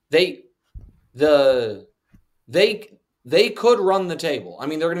 They could run the table. I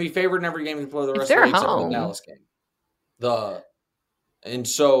mean, they're going to be favored in every game they play the rest of the way except for the Dallas game.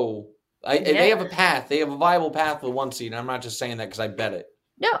 They have a path. They have a viable path to the 1 seed. And I'm not just saying that because I bet it.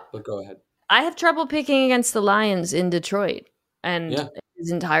 No. But go ahead. I have trouble picking against the Lions in Detroit. And it's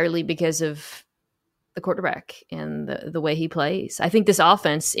entirely because of the quarterback and the way he plays. I think this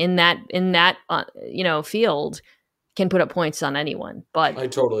offense in that field can put up points on anyone. But I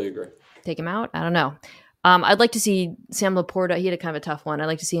totally agree. Take him out? I don't know. I'd like to see Sam Laporta. He had a kind of a tough one. I'd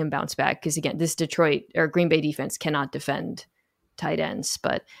like to see him bounce back because, again, this Detroit or Green Bay defense cannot defend tight ends.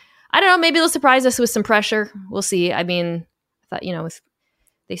 But I don't know. Maybe they'll surprise us with some pressure. We'll see. I mean, I thought,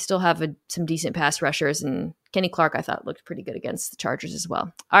 they still have some decent pass rushers, and Kenny Clark, I thought, looked pretty good against the Chargers as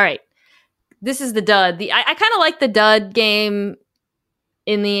well. All right. This is the dud. I kind of like the dud game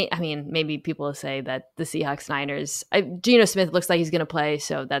maybe people will say that the Seahawks Niners, Geno Smith looks like he's going to play,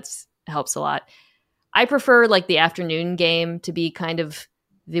 so that's helps a lot. I prefer the afternoon game to be kind of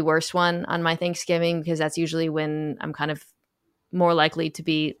the worst one on my Thanksgiving because that's usually when I'm kind of more likely to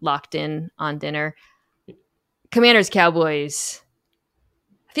be locked in on dinner. Commanders Cowboys.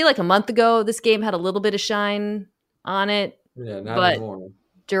 I feel like a month ago, this game had a little bit of shine on it. Yeah, not but anymore.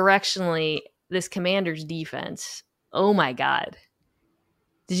 Directionally, this Commanders defense, oh my God.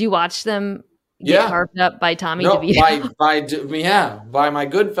 Did you watch them get carved up by Tommy DeVito? by my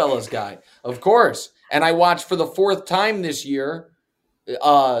Goodfellas guy, of course. And I watched for the 4th time this year,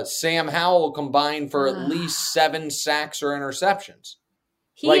 Sam Howell combined for at least 7 sacks or interceptions.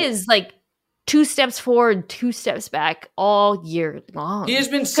 He is 2 steps forward, 2 steps back all year long. He has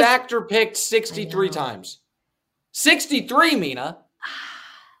been sacked or picked 63 times. 63, Mina.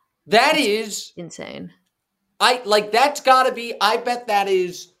 That is insane. That's got to be, I bet that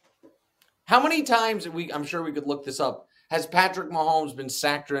is, how many times, I'm sure we could look this up, has Patrick Mahomes been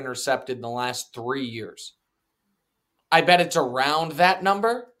sacked or intercepted in the last 3 years? I bet it's around that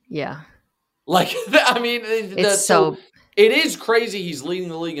number. Yeah. It is crazy he's leading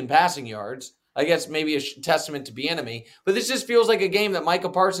the league in passing yards. I guess maybe a testament to Bieniemy. But this just feels like a game that Micah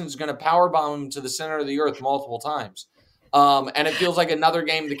Parsons is going to powerbomb him to the center of the earth multiple times. And it feels like another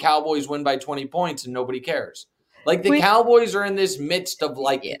game the Cowboys win by 20 points and nobody cares. Like the Cowboys are in this midst of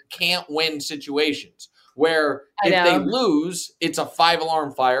can't win situations where if they lose, it's a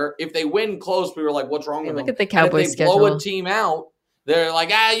 5-alarm fire. If they win close, we were like, what's wrong with them? Look at the Cowboys if they schedule. blow a team out, they're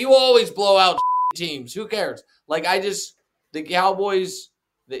like, you always blow out teams. Who cares? Like the Cowboys,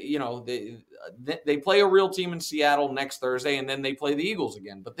 they play a real team in Seattle next Thursday, and then they play the Eagles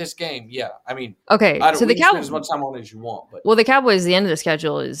again. But this game, okay. So the Cowboys spend as much time on it as you want. But the Cowboys, the end of the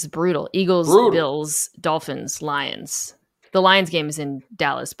schedule is brutal. Eagles, Bills, Dolphins, Lions. The Lions game is in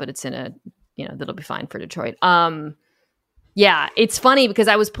Dallas, but it's in that'll be fine for Detroit. It's funny because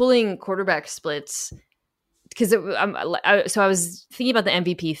I was pulling quarterback splits because so I was thinking about the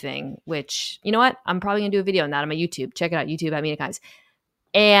MVP thing, which, you know what? I'm probably going to do a video on that on my YouTube. Check it out, YouTube at Mina Kimes.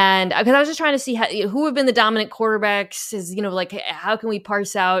 And because I was just trying to see who have been the dominant quarterbacks is, how can we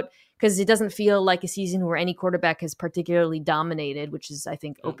parse out, because it doesn't feel like a season where any quarterback has particularly dominated, which is, I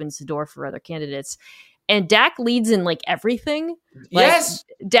think, opens the door for other candidates. And Dak leads in everything. Yes.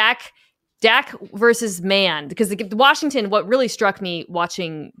 Dak versus man, because the Washington, what really struck me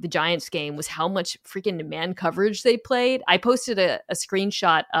watching the Giants game was how much freaking man coverage they played. I posted a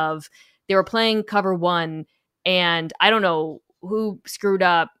screenshot of they were playing cover one, and I don't know who screwed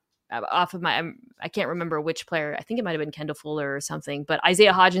up off of I can't remember which player. I think it might have been Kendall Fuller or something, but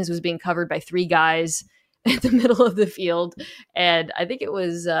Isaiah Hodgins was being covered by 3 guys at the middle of the field. And I think it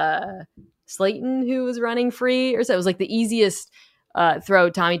was Slayton who was running free, or so. It was the easiest throw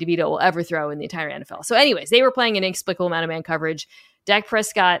Tommy DeVito will ever throw in the entire NFL. So anyways, they were playing an inexplicable amount of man coverage. Dak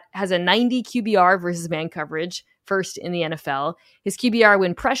Prescott has a 90 QBR versus man coverage, first in the NFL. His QBR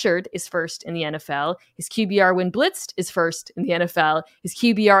when pressured is first in the NFL. His QBR when blitzed is first in the NFL. His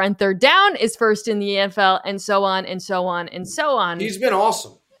QBR on third down is first in the NFL, and so on and so on and so on. He's been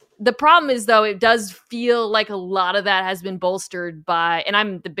awesome. The problem is, though, it does feel like a lot of that has been bolstered by, and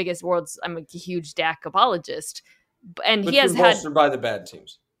I'm a huge Dak apologist, and he has had bolstered by the bad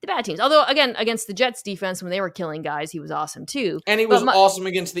teams. The bad teams. Although, again, against the Jets defense, when they were killing guys, he was awesome too. And he was awesome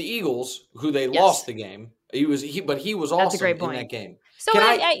against the Eagles, who they lost the game. He was awesome. That's a great point. In that game. So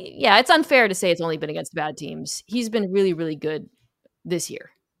it's unfair to say it's only been against bad teams. He's been really, really good this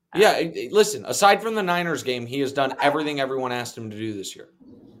year. Listen, aside from the Niners game, he has done everything everyone asked him to do this year.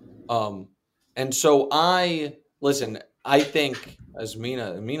 And so I think as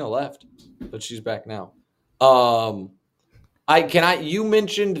Mina left, but she's back now. You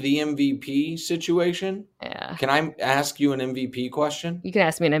mentioned the MVP situation. Yeah. Can I ask you an MVP question? You can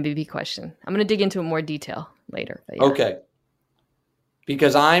ask me an MVP question. I'm going to dig into it in more detail later. Okay.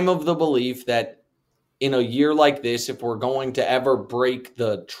 Because I'm of the belief that in a year like this, if we're going to ever break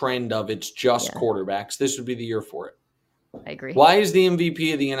the trend of it's just quarterbacks, this would be the year for it. I agree. Why is the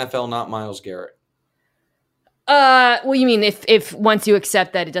MVP of the NFL not Myles Garrett? Well, you mean if once you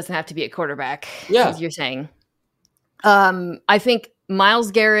accept that it doesn't have to be a quarterback, as you're saying. I think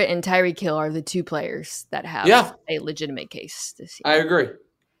Myles Garrett and Tyreek Hill are the 2 players that have a legitimate case this year. I agree.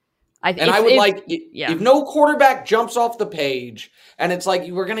 If no quarterback jumps off the page and it's like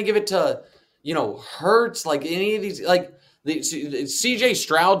we're going to give it to, Hurts, like any of these, CJ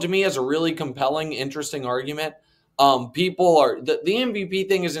Stroud to me has a really compelling, interesting argument. People are the MVP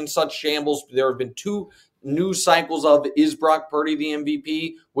thing is in such shambles. There have been 2 news cycles of is Brock Purdy the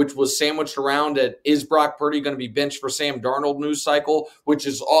MVP, which was sandwiched around at is Brock Purdy going to be benched for Sam Darnold news cycle, which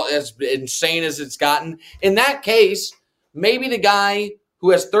is as insane as it's gotten. In that case, maybe the guy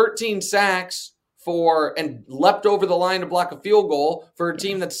who has 13 sacks and leapt over the line to block a field goal for a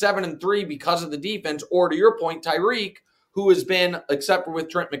team that's 7-3 because of the defense, or to your point, Tyreek, who has been, except for with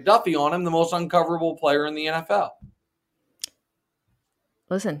Trent McDuffie on him, the most uncoverable player in the NFL.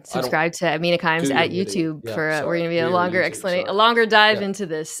 Listen, subscribe to Mina Kimes at YouTube for we're going to be a longer explanation, a longer dive into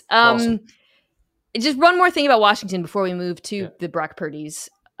this. Awesome. Just one more thing about Washington before we move to the Brock Purdy's.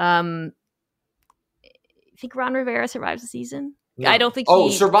 I think Ron Rivera survives the season. No. I don't think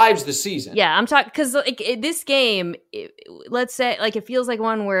he survives the season. Yeah, I'm talking because this game, let's say it feels like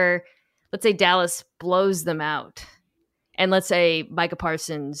one where, let's say Dallas blows them out, and let's say Micah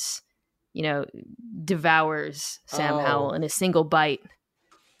Parsons, devours Sam Howell in a single bite.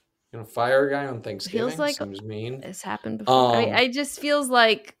 Gonna fire a guy on Thanksgiving? Feels like seems mean. It's happened before. I just feels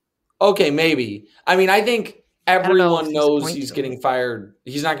like maybe. I mean, I think everyone knows he's getting fired.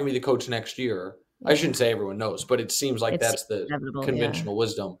 He's not gonna be the coach next year. Yeah. I shouldn't say everyone knows, but it seems like that's the conventional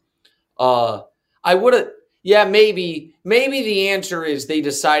wisdom. I would have. Yeah, maybe the answer is they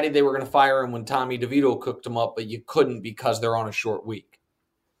decided they were going to fire him when Tommy DeVito cooked him up, but you couldn't because they're on a short week.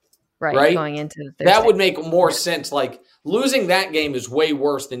 right? Going into Thursday. That would make more sense. Like losing that game is way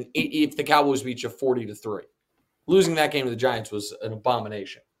worse than if the Cowboys beat you 40-3. Losing that game to the Giants was an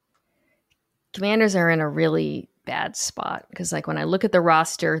abomination. Commanders are in a really bad spot because, like, when I look at the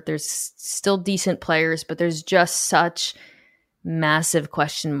roster, there's still decent players, but there's just such massive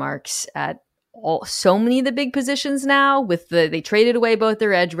question marks at so many of the big positions now. They traded away both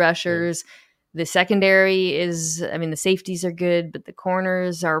their edge rushers. The secondary the safeties are good, but the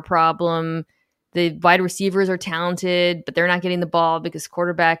corners are a problem. The wide receivers are talented, but they're not getting the ball because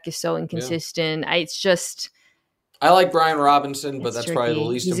quarterback is so inconsistent. Yeah. I like Brian Robinson, but that's tricky. Probably the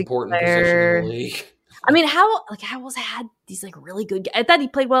least important position in the league. I mean, Howell's had these like really good. I thought he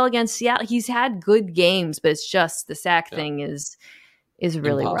played well against Seattle. He's had good games, but it's just the sack thing is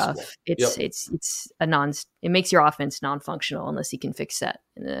really impossible. Rough. It's it makes your offense non-functional unless he can fix that.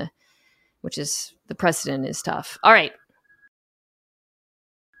 Which is the precedent is tough. All right,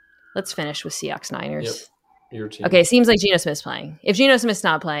 let's finish with Seahawks Niners. Yep. Your team. Okay, seems like Geno Smith's playing. If Geno Smith's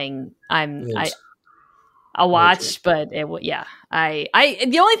not playing, I'll watch, but the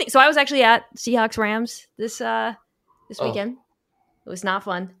only thing. So I was actually at Seahawks Rams this weekend. It was not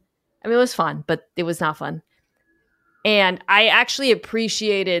fun. I mean, it was fun, but it was not fun. And I actually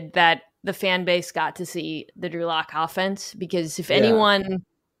appreciated that the fan base got to see the Drew Lock offense because if anyone,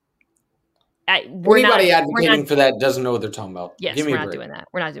 anybody advocating for that doesn't know what they're talking about. Yes, we're not doing that.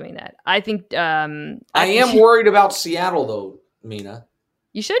 We're not doing that. I think. I am worried about Seattle though, Mina.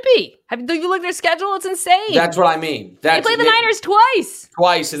 You should be. Have you looked at their schedule? It's insane. That's what I mean. They play the Niners twice.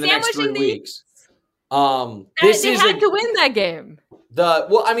 In the next 3 weeks. They had to win that game.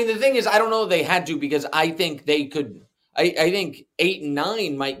 The thing is, I don't know if they had to because I think they could. I think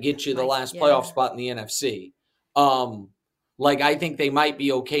 8-9 might get you the last playoff spot in the NFC. I think they might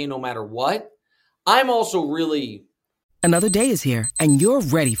be okay no matter what. I'm also really. Another day is here and you're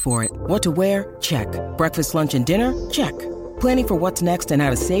ready for it. What to wear? Check. Breakfast, lunch, and dinner? Check. Planning for what's next and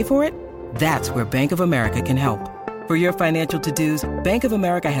how to save for it? That's where Bank of America can help. For your financial to-dos, Bank of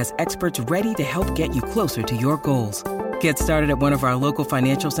America has experts ready to help get you closer to your goals. Get started at one of our local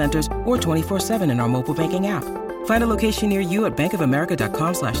financial centers or 24/7 in our mobile banking app. Find a location near you at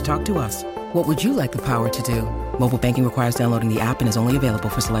bankofamerica.com/talktous. What would you like the power to do? Mobile banking requires downloading the app and is only available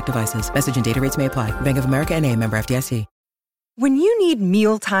for select devices. Message and data rates may apply. Bank of America NA, member FDIC. When you need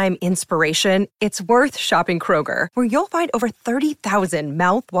mealtime inspiration, it's worth shopping Kroger, where you'll find over 30,000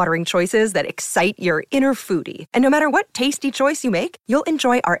 mouth-watering choices that excite your inner foodie. And no matter what tasty choice you make, you'll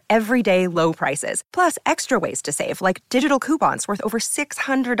enjoy our everyday low prices, plus extra ways to save, like digital coupons worth over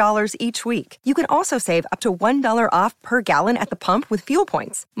 $600 each week. You can also save up to $1 off per gallon at the pump with fuel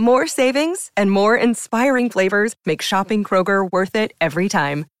points. More savings and more inspiring flavors make shopping Kroger worth it every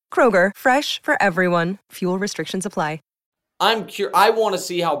time. Kroger, fresh for everyone. Fuel restrictions apply. I want to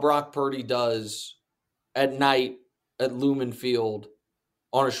see how Brock Purdy does at night at Lumen Field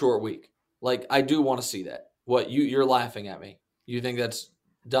on a short week. I do want to see that. What you're laughing at me? You think that's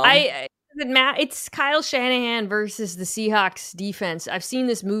dumb? It's Kyle Shanahan versus the Seahawks defense. I've seen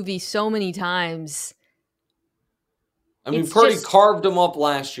this movie so many times. I mean, Purdy carved them up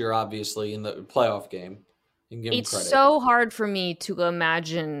last year, obviously, in the playoff game. You can give him credit. It's so hard for me to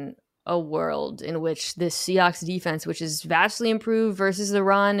imagine a world in which this Seahawks defense, which is vastly improved versus the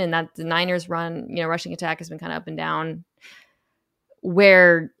run, and that the Niners run, rushing attack has been kind of up and down,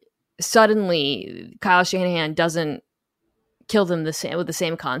 where suddenly Kyle Shanahan doesn't kill them with the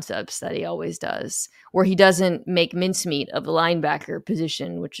same concepts that he always does, where he doesn't make mincemeat of the linebacker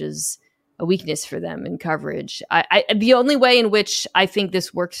position, which is a weakness for them in coverage. The only way in which I think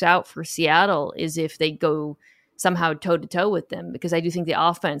this works out for Seattle is if they go somehow toe-to-toe with them, because I do think the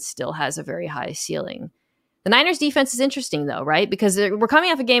offense still has a very high ceiling. The Niners defense is interesting, though, right? Because we're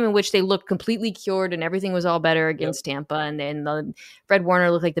coming off a game in which they looked completely cured and everything was all better against Tampa. And then Fred Warner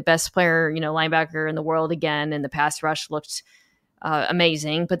looked like the best player, linebacker in the world again. And the pass rush looked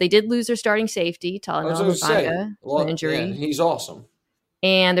amazing. But they did lose their starting safety, Talanoa Hufanga, injury. Yeah, he's awesome.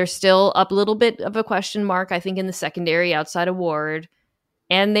 And they're still up a little bit of a question mark, I think, in the secondary outside of Ward.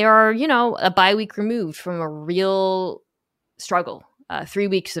 And they are, a bye week removed from a real struggle, 3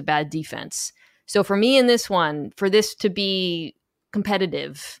 weeks of bad defense. So for me in this one, for this to be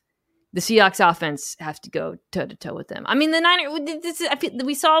competitive, the Seahawks offense have to go toe-to-toe with them. I mean, the Niners,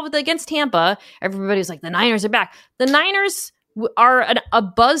 we saw against Tampa, everybody was like, the Niners are back. The Niners are a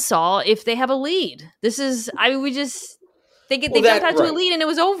buzzsaw if they have a lead. They jumped out to a lead and it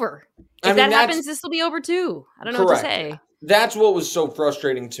was over. If that happens, this will be over too. I don't know what to say. That's what was so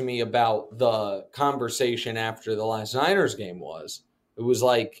frustrating to me about the conversation after the last Niners game was. It was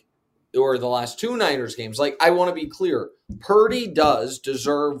or the last two Niners games. I want to be clear. Purdy does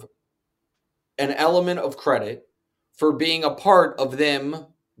deserve an element of credit for being a part of them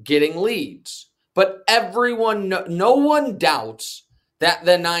getting leads. But no one doubts that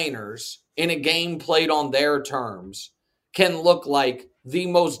the Niners, in a game played on their terms, can look like the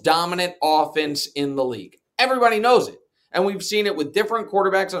most dominant offense in the league. Everybody knows it. And we've seen it with different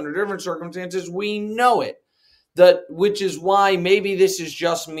quarterbacks under different circumstances. We know it. Which is why maybe this is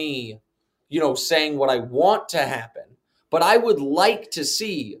just me, saying what I want to happen. But I would like to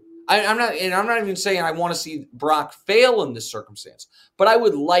see, I'm not even saying I want to see Brock fail in this circumstance, but I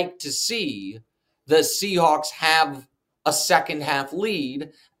would like to see the Seahawks have a second half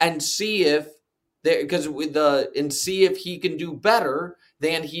lead and see if he can do better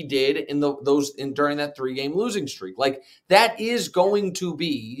than he did during that 3-game losing streak. Like, that is going to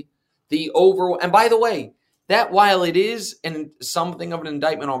be and by the way, that while it is something of an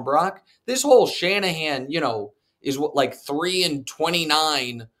indictment on Brock, this whole Shanahan, is like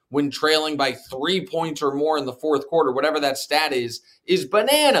 3-29 when trailing by 3 points or more in the fourth quarter, whatever that stat is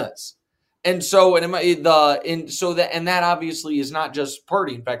bananas. And so, that obviously is not just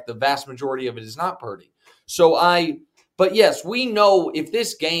Purdy. In fact, the vast majority of it is not Purdy. But yes, we know if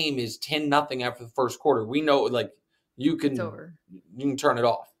this game is 10-0 after the first quarter, we know you can turn it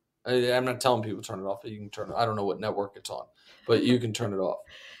off. I'm not telling people to turn it off. You can turn it. I don't know what network it's on, but you can turn it off.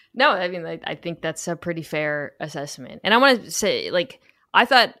 No, I mean, I think that's a pretty fair assessment. And I want to say, I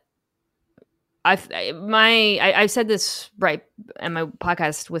thought I said this right in my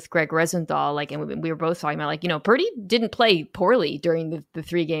podcast with Greg Rosenthal, and we were both talking about, Purdy didn't play poorly during the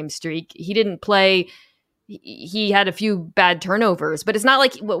 3-game streak. He didn't play. He had a few bad turnovers, but it's not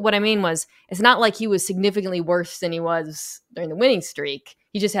like what I mean was it's not like he was significantly worse than he was during the winning streak.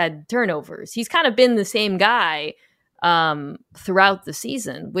 He just had turnovers. He's kind of been the same guy throughout the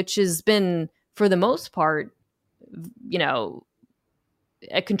season, which has been, for the most part,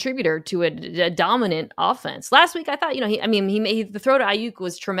 a contributor to a dominant offense. Last week, I thought, he made the throw to Ayuk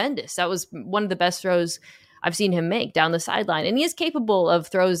was tremendous. That was one of the best throws I've seen him make down the sideline. And he is capable of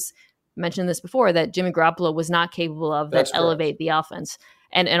throws, mentioned this before, that Jimmy Garoppolo was not capable of, that elevate the offense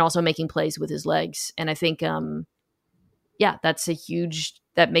and also making plays with his legs. And I think, that's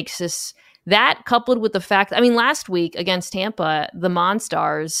that makes us, that coupled with the fact, last week against Tampa, the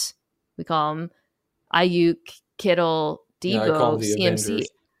Monstars, we call them Ayuk, Kittle, Debo, CMC.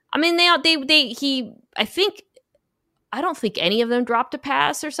 Avengers. I don't think any of them dropped a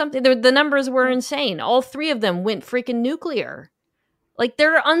pass or something. The numbers were insane. All 3 of them went freaking nuclear.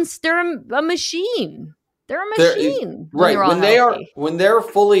 They're a machine. They're a machine. Right. When they're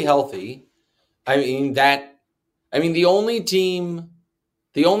fully healthy, the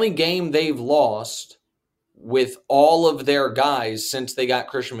only game they've lost with all of their guys since they got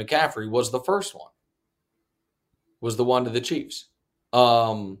Christian McCaffrey was the first one. Was the one to the Chiefs.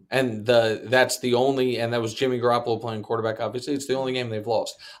 That's the only, and that was Jimmy Garoppolo playing quarterback, obviously. It's the only game they've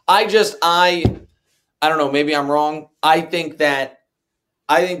lost. I don't know, maybe I'm wrong. I think that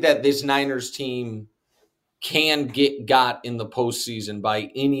this Niners team can got in the postseason by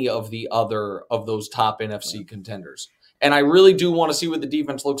any of the other of those top NFC contenders. And I really do want to see what the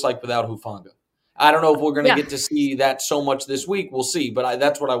defense looks like without Hufanga. I don't know if we're going to get to see that so much this week. We'll see, but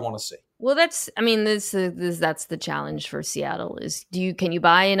that's what I want to see. Well, that's the challenge for Seattle is can you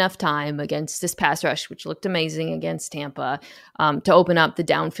buy enough time against this pass rush, which looked amazing against Tampa, to open up the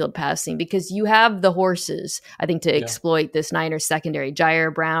downfield passing, because you have the horses, I think, to exploit this Niners secondary.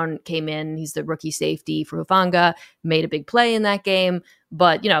 Jair Brown came in, he's the rookie safety for Hufanga, made a big play in that game,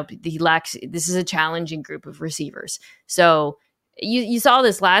 but this is a challenging group of receivers. So you saw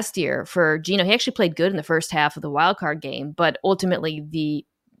this last year for Geno. He actually played good in the first half of the wild card game, but ultimately the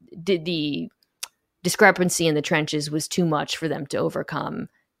discrepancy in the trenches was too much for them to overcome.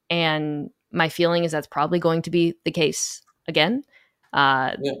 And my feeling is that's probably going to be the case again.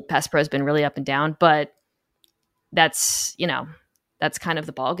 Pass pro has been really up and down, but that's kind of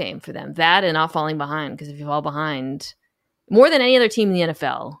the ball game for them. That and not falling behind, because if you fall behind more than any other team in the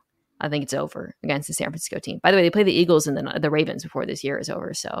NFL, I think it's over against the San Francisco team. By the way, they play the Eagles and the Ravens before this year is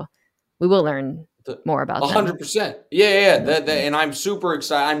over, so we will learn more about 100%. Yeah. And I'm super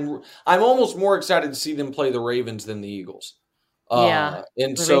excited. I'm almost more excited to see them play the Ravens than the Eagles.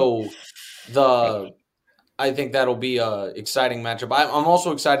 And so I think that'll be a exciting matchup. I'm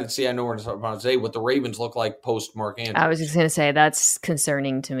also excited to see. I know we're talking about today what the Ravens look like post Mark Andrews. I was just going to say that's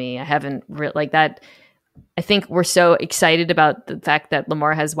concerning to me. I haven't like that. I think we're so excited about the fact that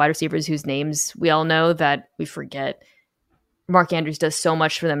Lamar has wide receivers whose names we all know that we forget. Mark Andrews does so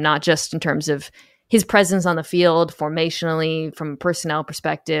much for them, not just in terms of his presence on the field, formationally, from a personnel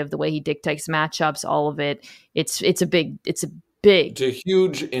perspective, the way he dictates matchups, all of it. It's a Big. It's a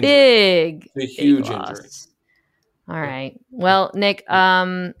huge injury. Big. It's a huge big injury. loss. All right. Well, Nick,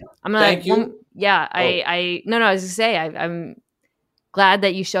 I'm gonna. Thank you. I was gonna say I'm glad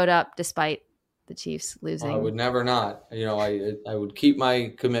that you showed up despite the Chiefs losing. I would never not. I would keep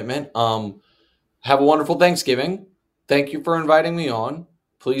my commitment. Have a wonderful Thanksgiving. Thank you for inviting me on.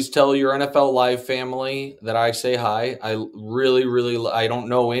 Please tell your NFL Live family that I say hi. I really, really, I don't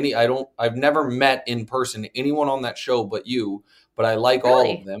know I've never met in person anyone on that show but you, but I like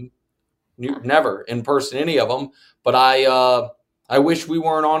all of them. Never in person, any of them. But I wish we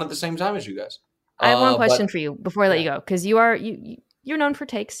weren't on at the same time as you guys. I have one question for you before I let you go, because you're known for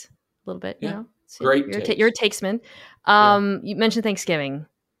takes a little bit. Yeah. You know, so Great. You're a takesman. You mentioned Thanksgiving.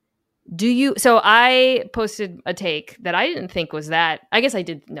 So I posted a take that I didn't think was that. I guess I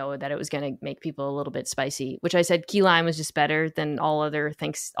did know that it was going to make people a little bit spicy, which I said key lime was just better than all the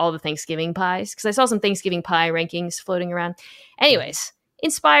Thanksgiving pies, because I saw some Thanksgiving pie rankings floating around. Anyways,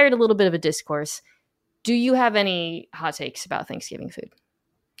 inspired a little bit of a discourse. Do you have any hot takes about Thanksgiving food?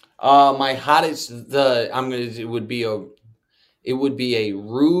 My hottest, it would be a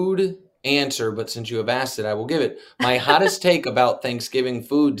rude answer, but since you have asked it, I will give it. My hottest take about Thanksgiving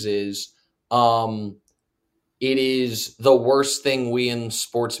foods is, it is the worst thing we in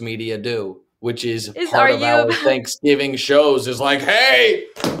sports media do, which is part of our Thanksgiving shows is like, hey,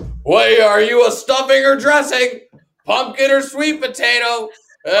 wait, are you a stuffing or dressing? Pumpkin or sweet potato?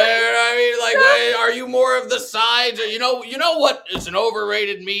 Wait, are you more of the sides? Or, you know what is an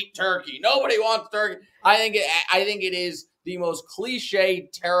overrated meat? Turkey. Nobody wants turkey. I think it is the most cliche,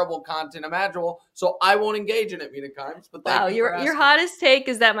 terrible content imaginable. So I won't engage in it, Mina Kimes. But your hottest take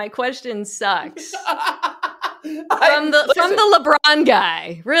is that my question sucks. From the LeBron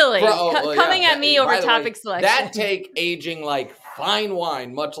guy, really coming at me over topic selection. That take aging like fine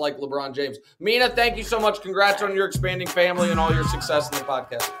wine, much like LeBron James. Mina, thank you so much. Congrats on your expanding family and all your success in the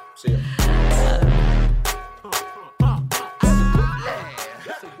podcast. See you.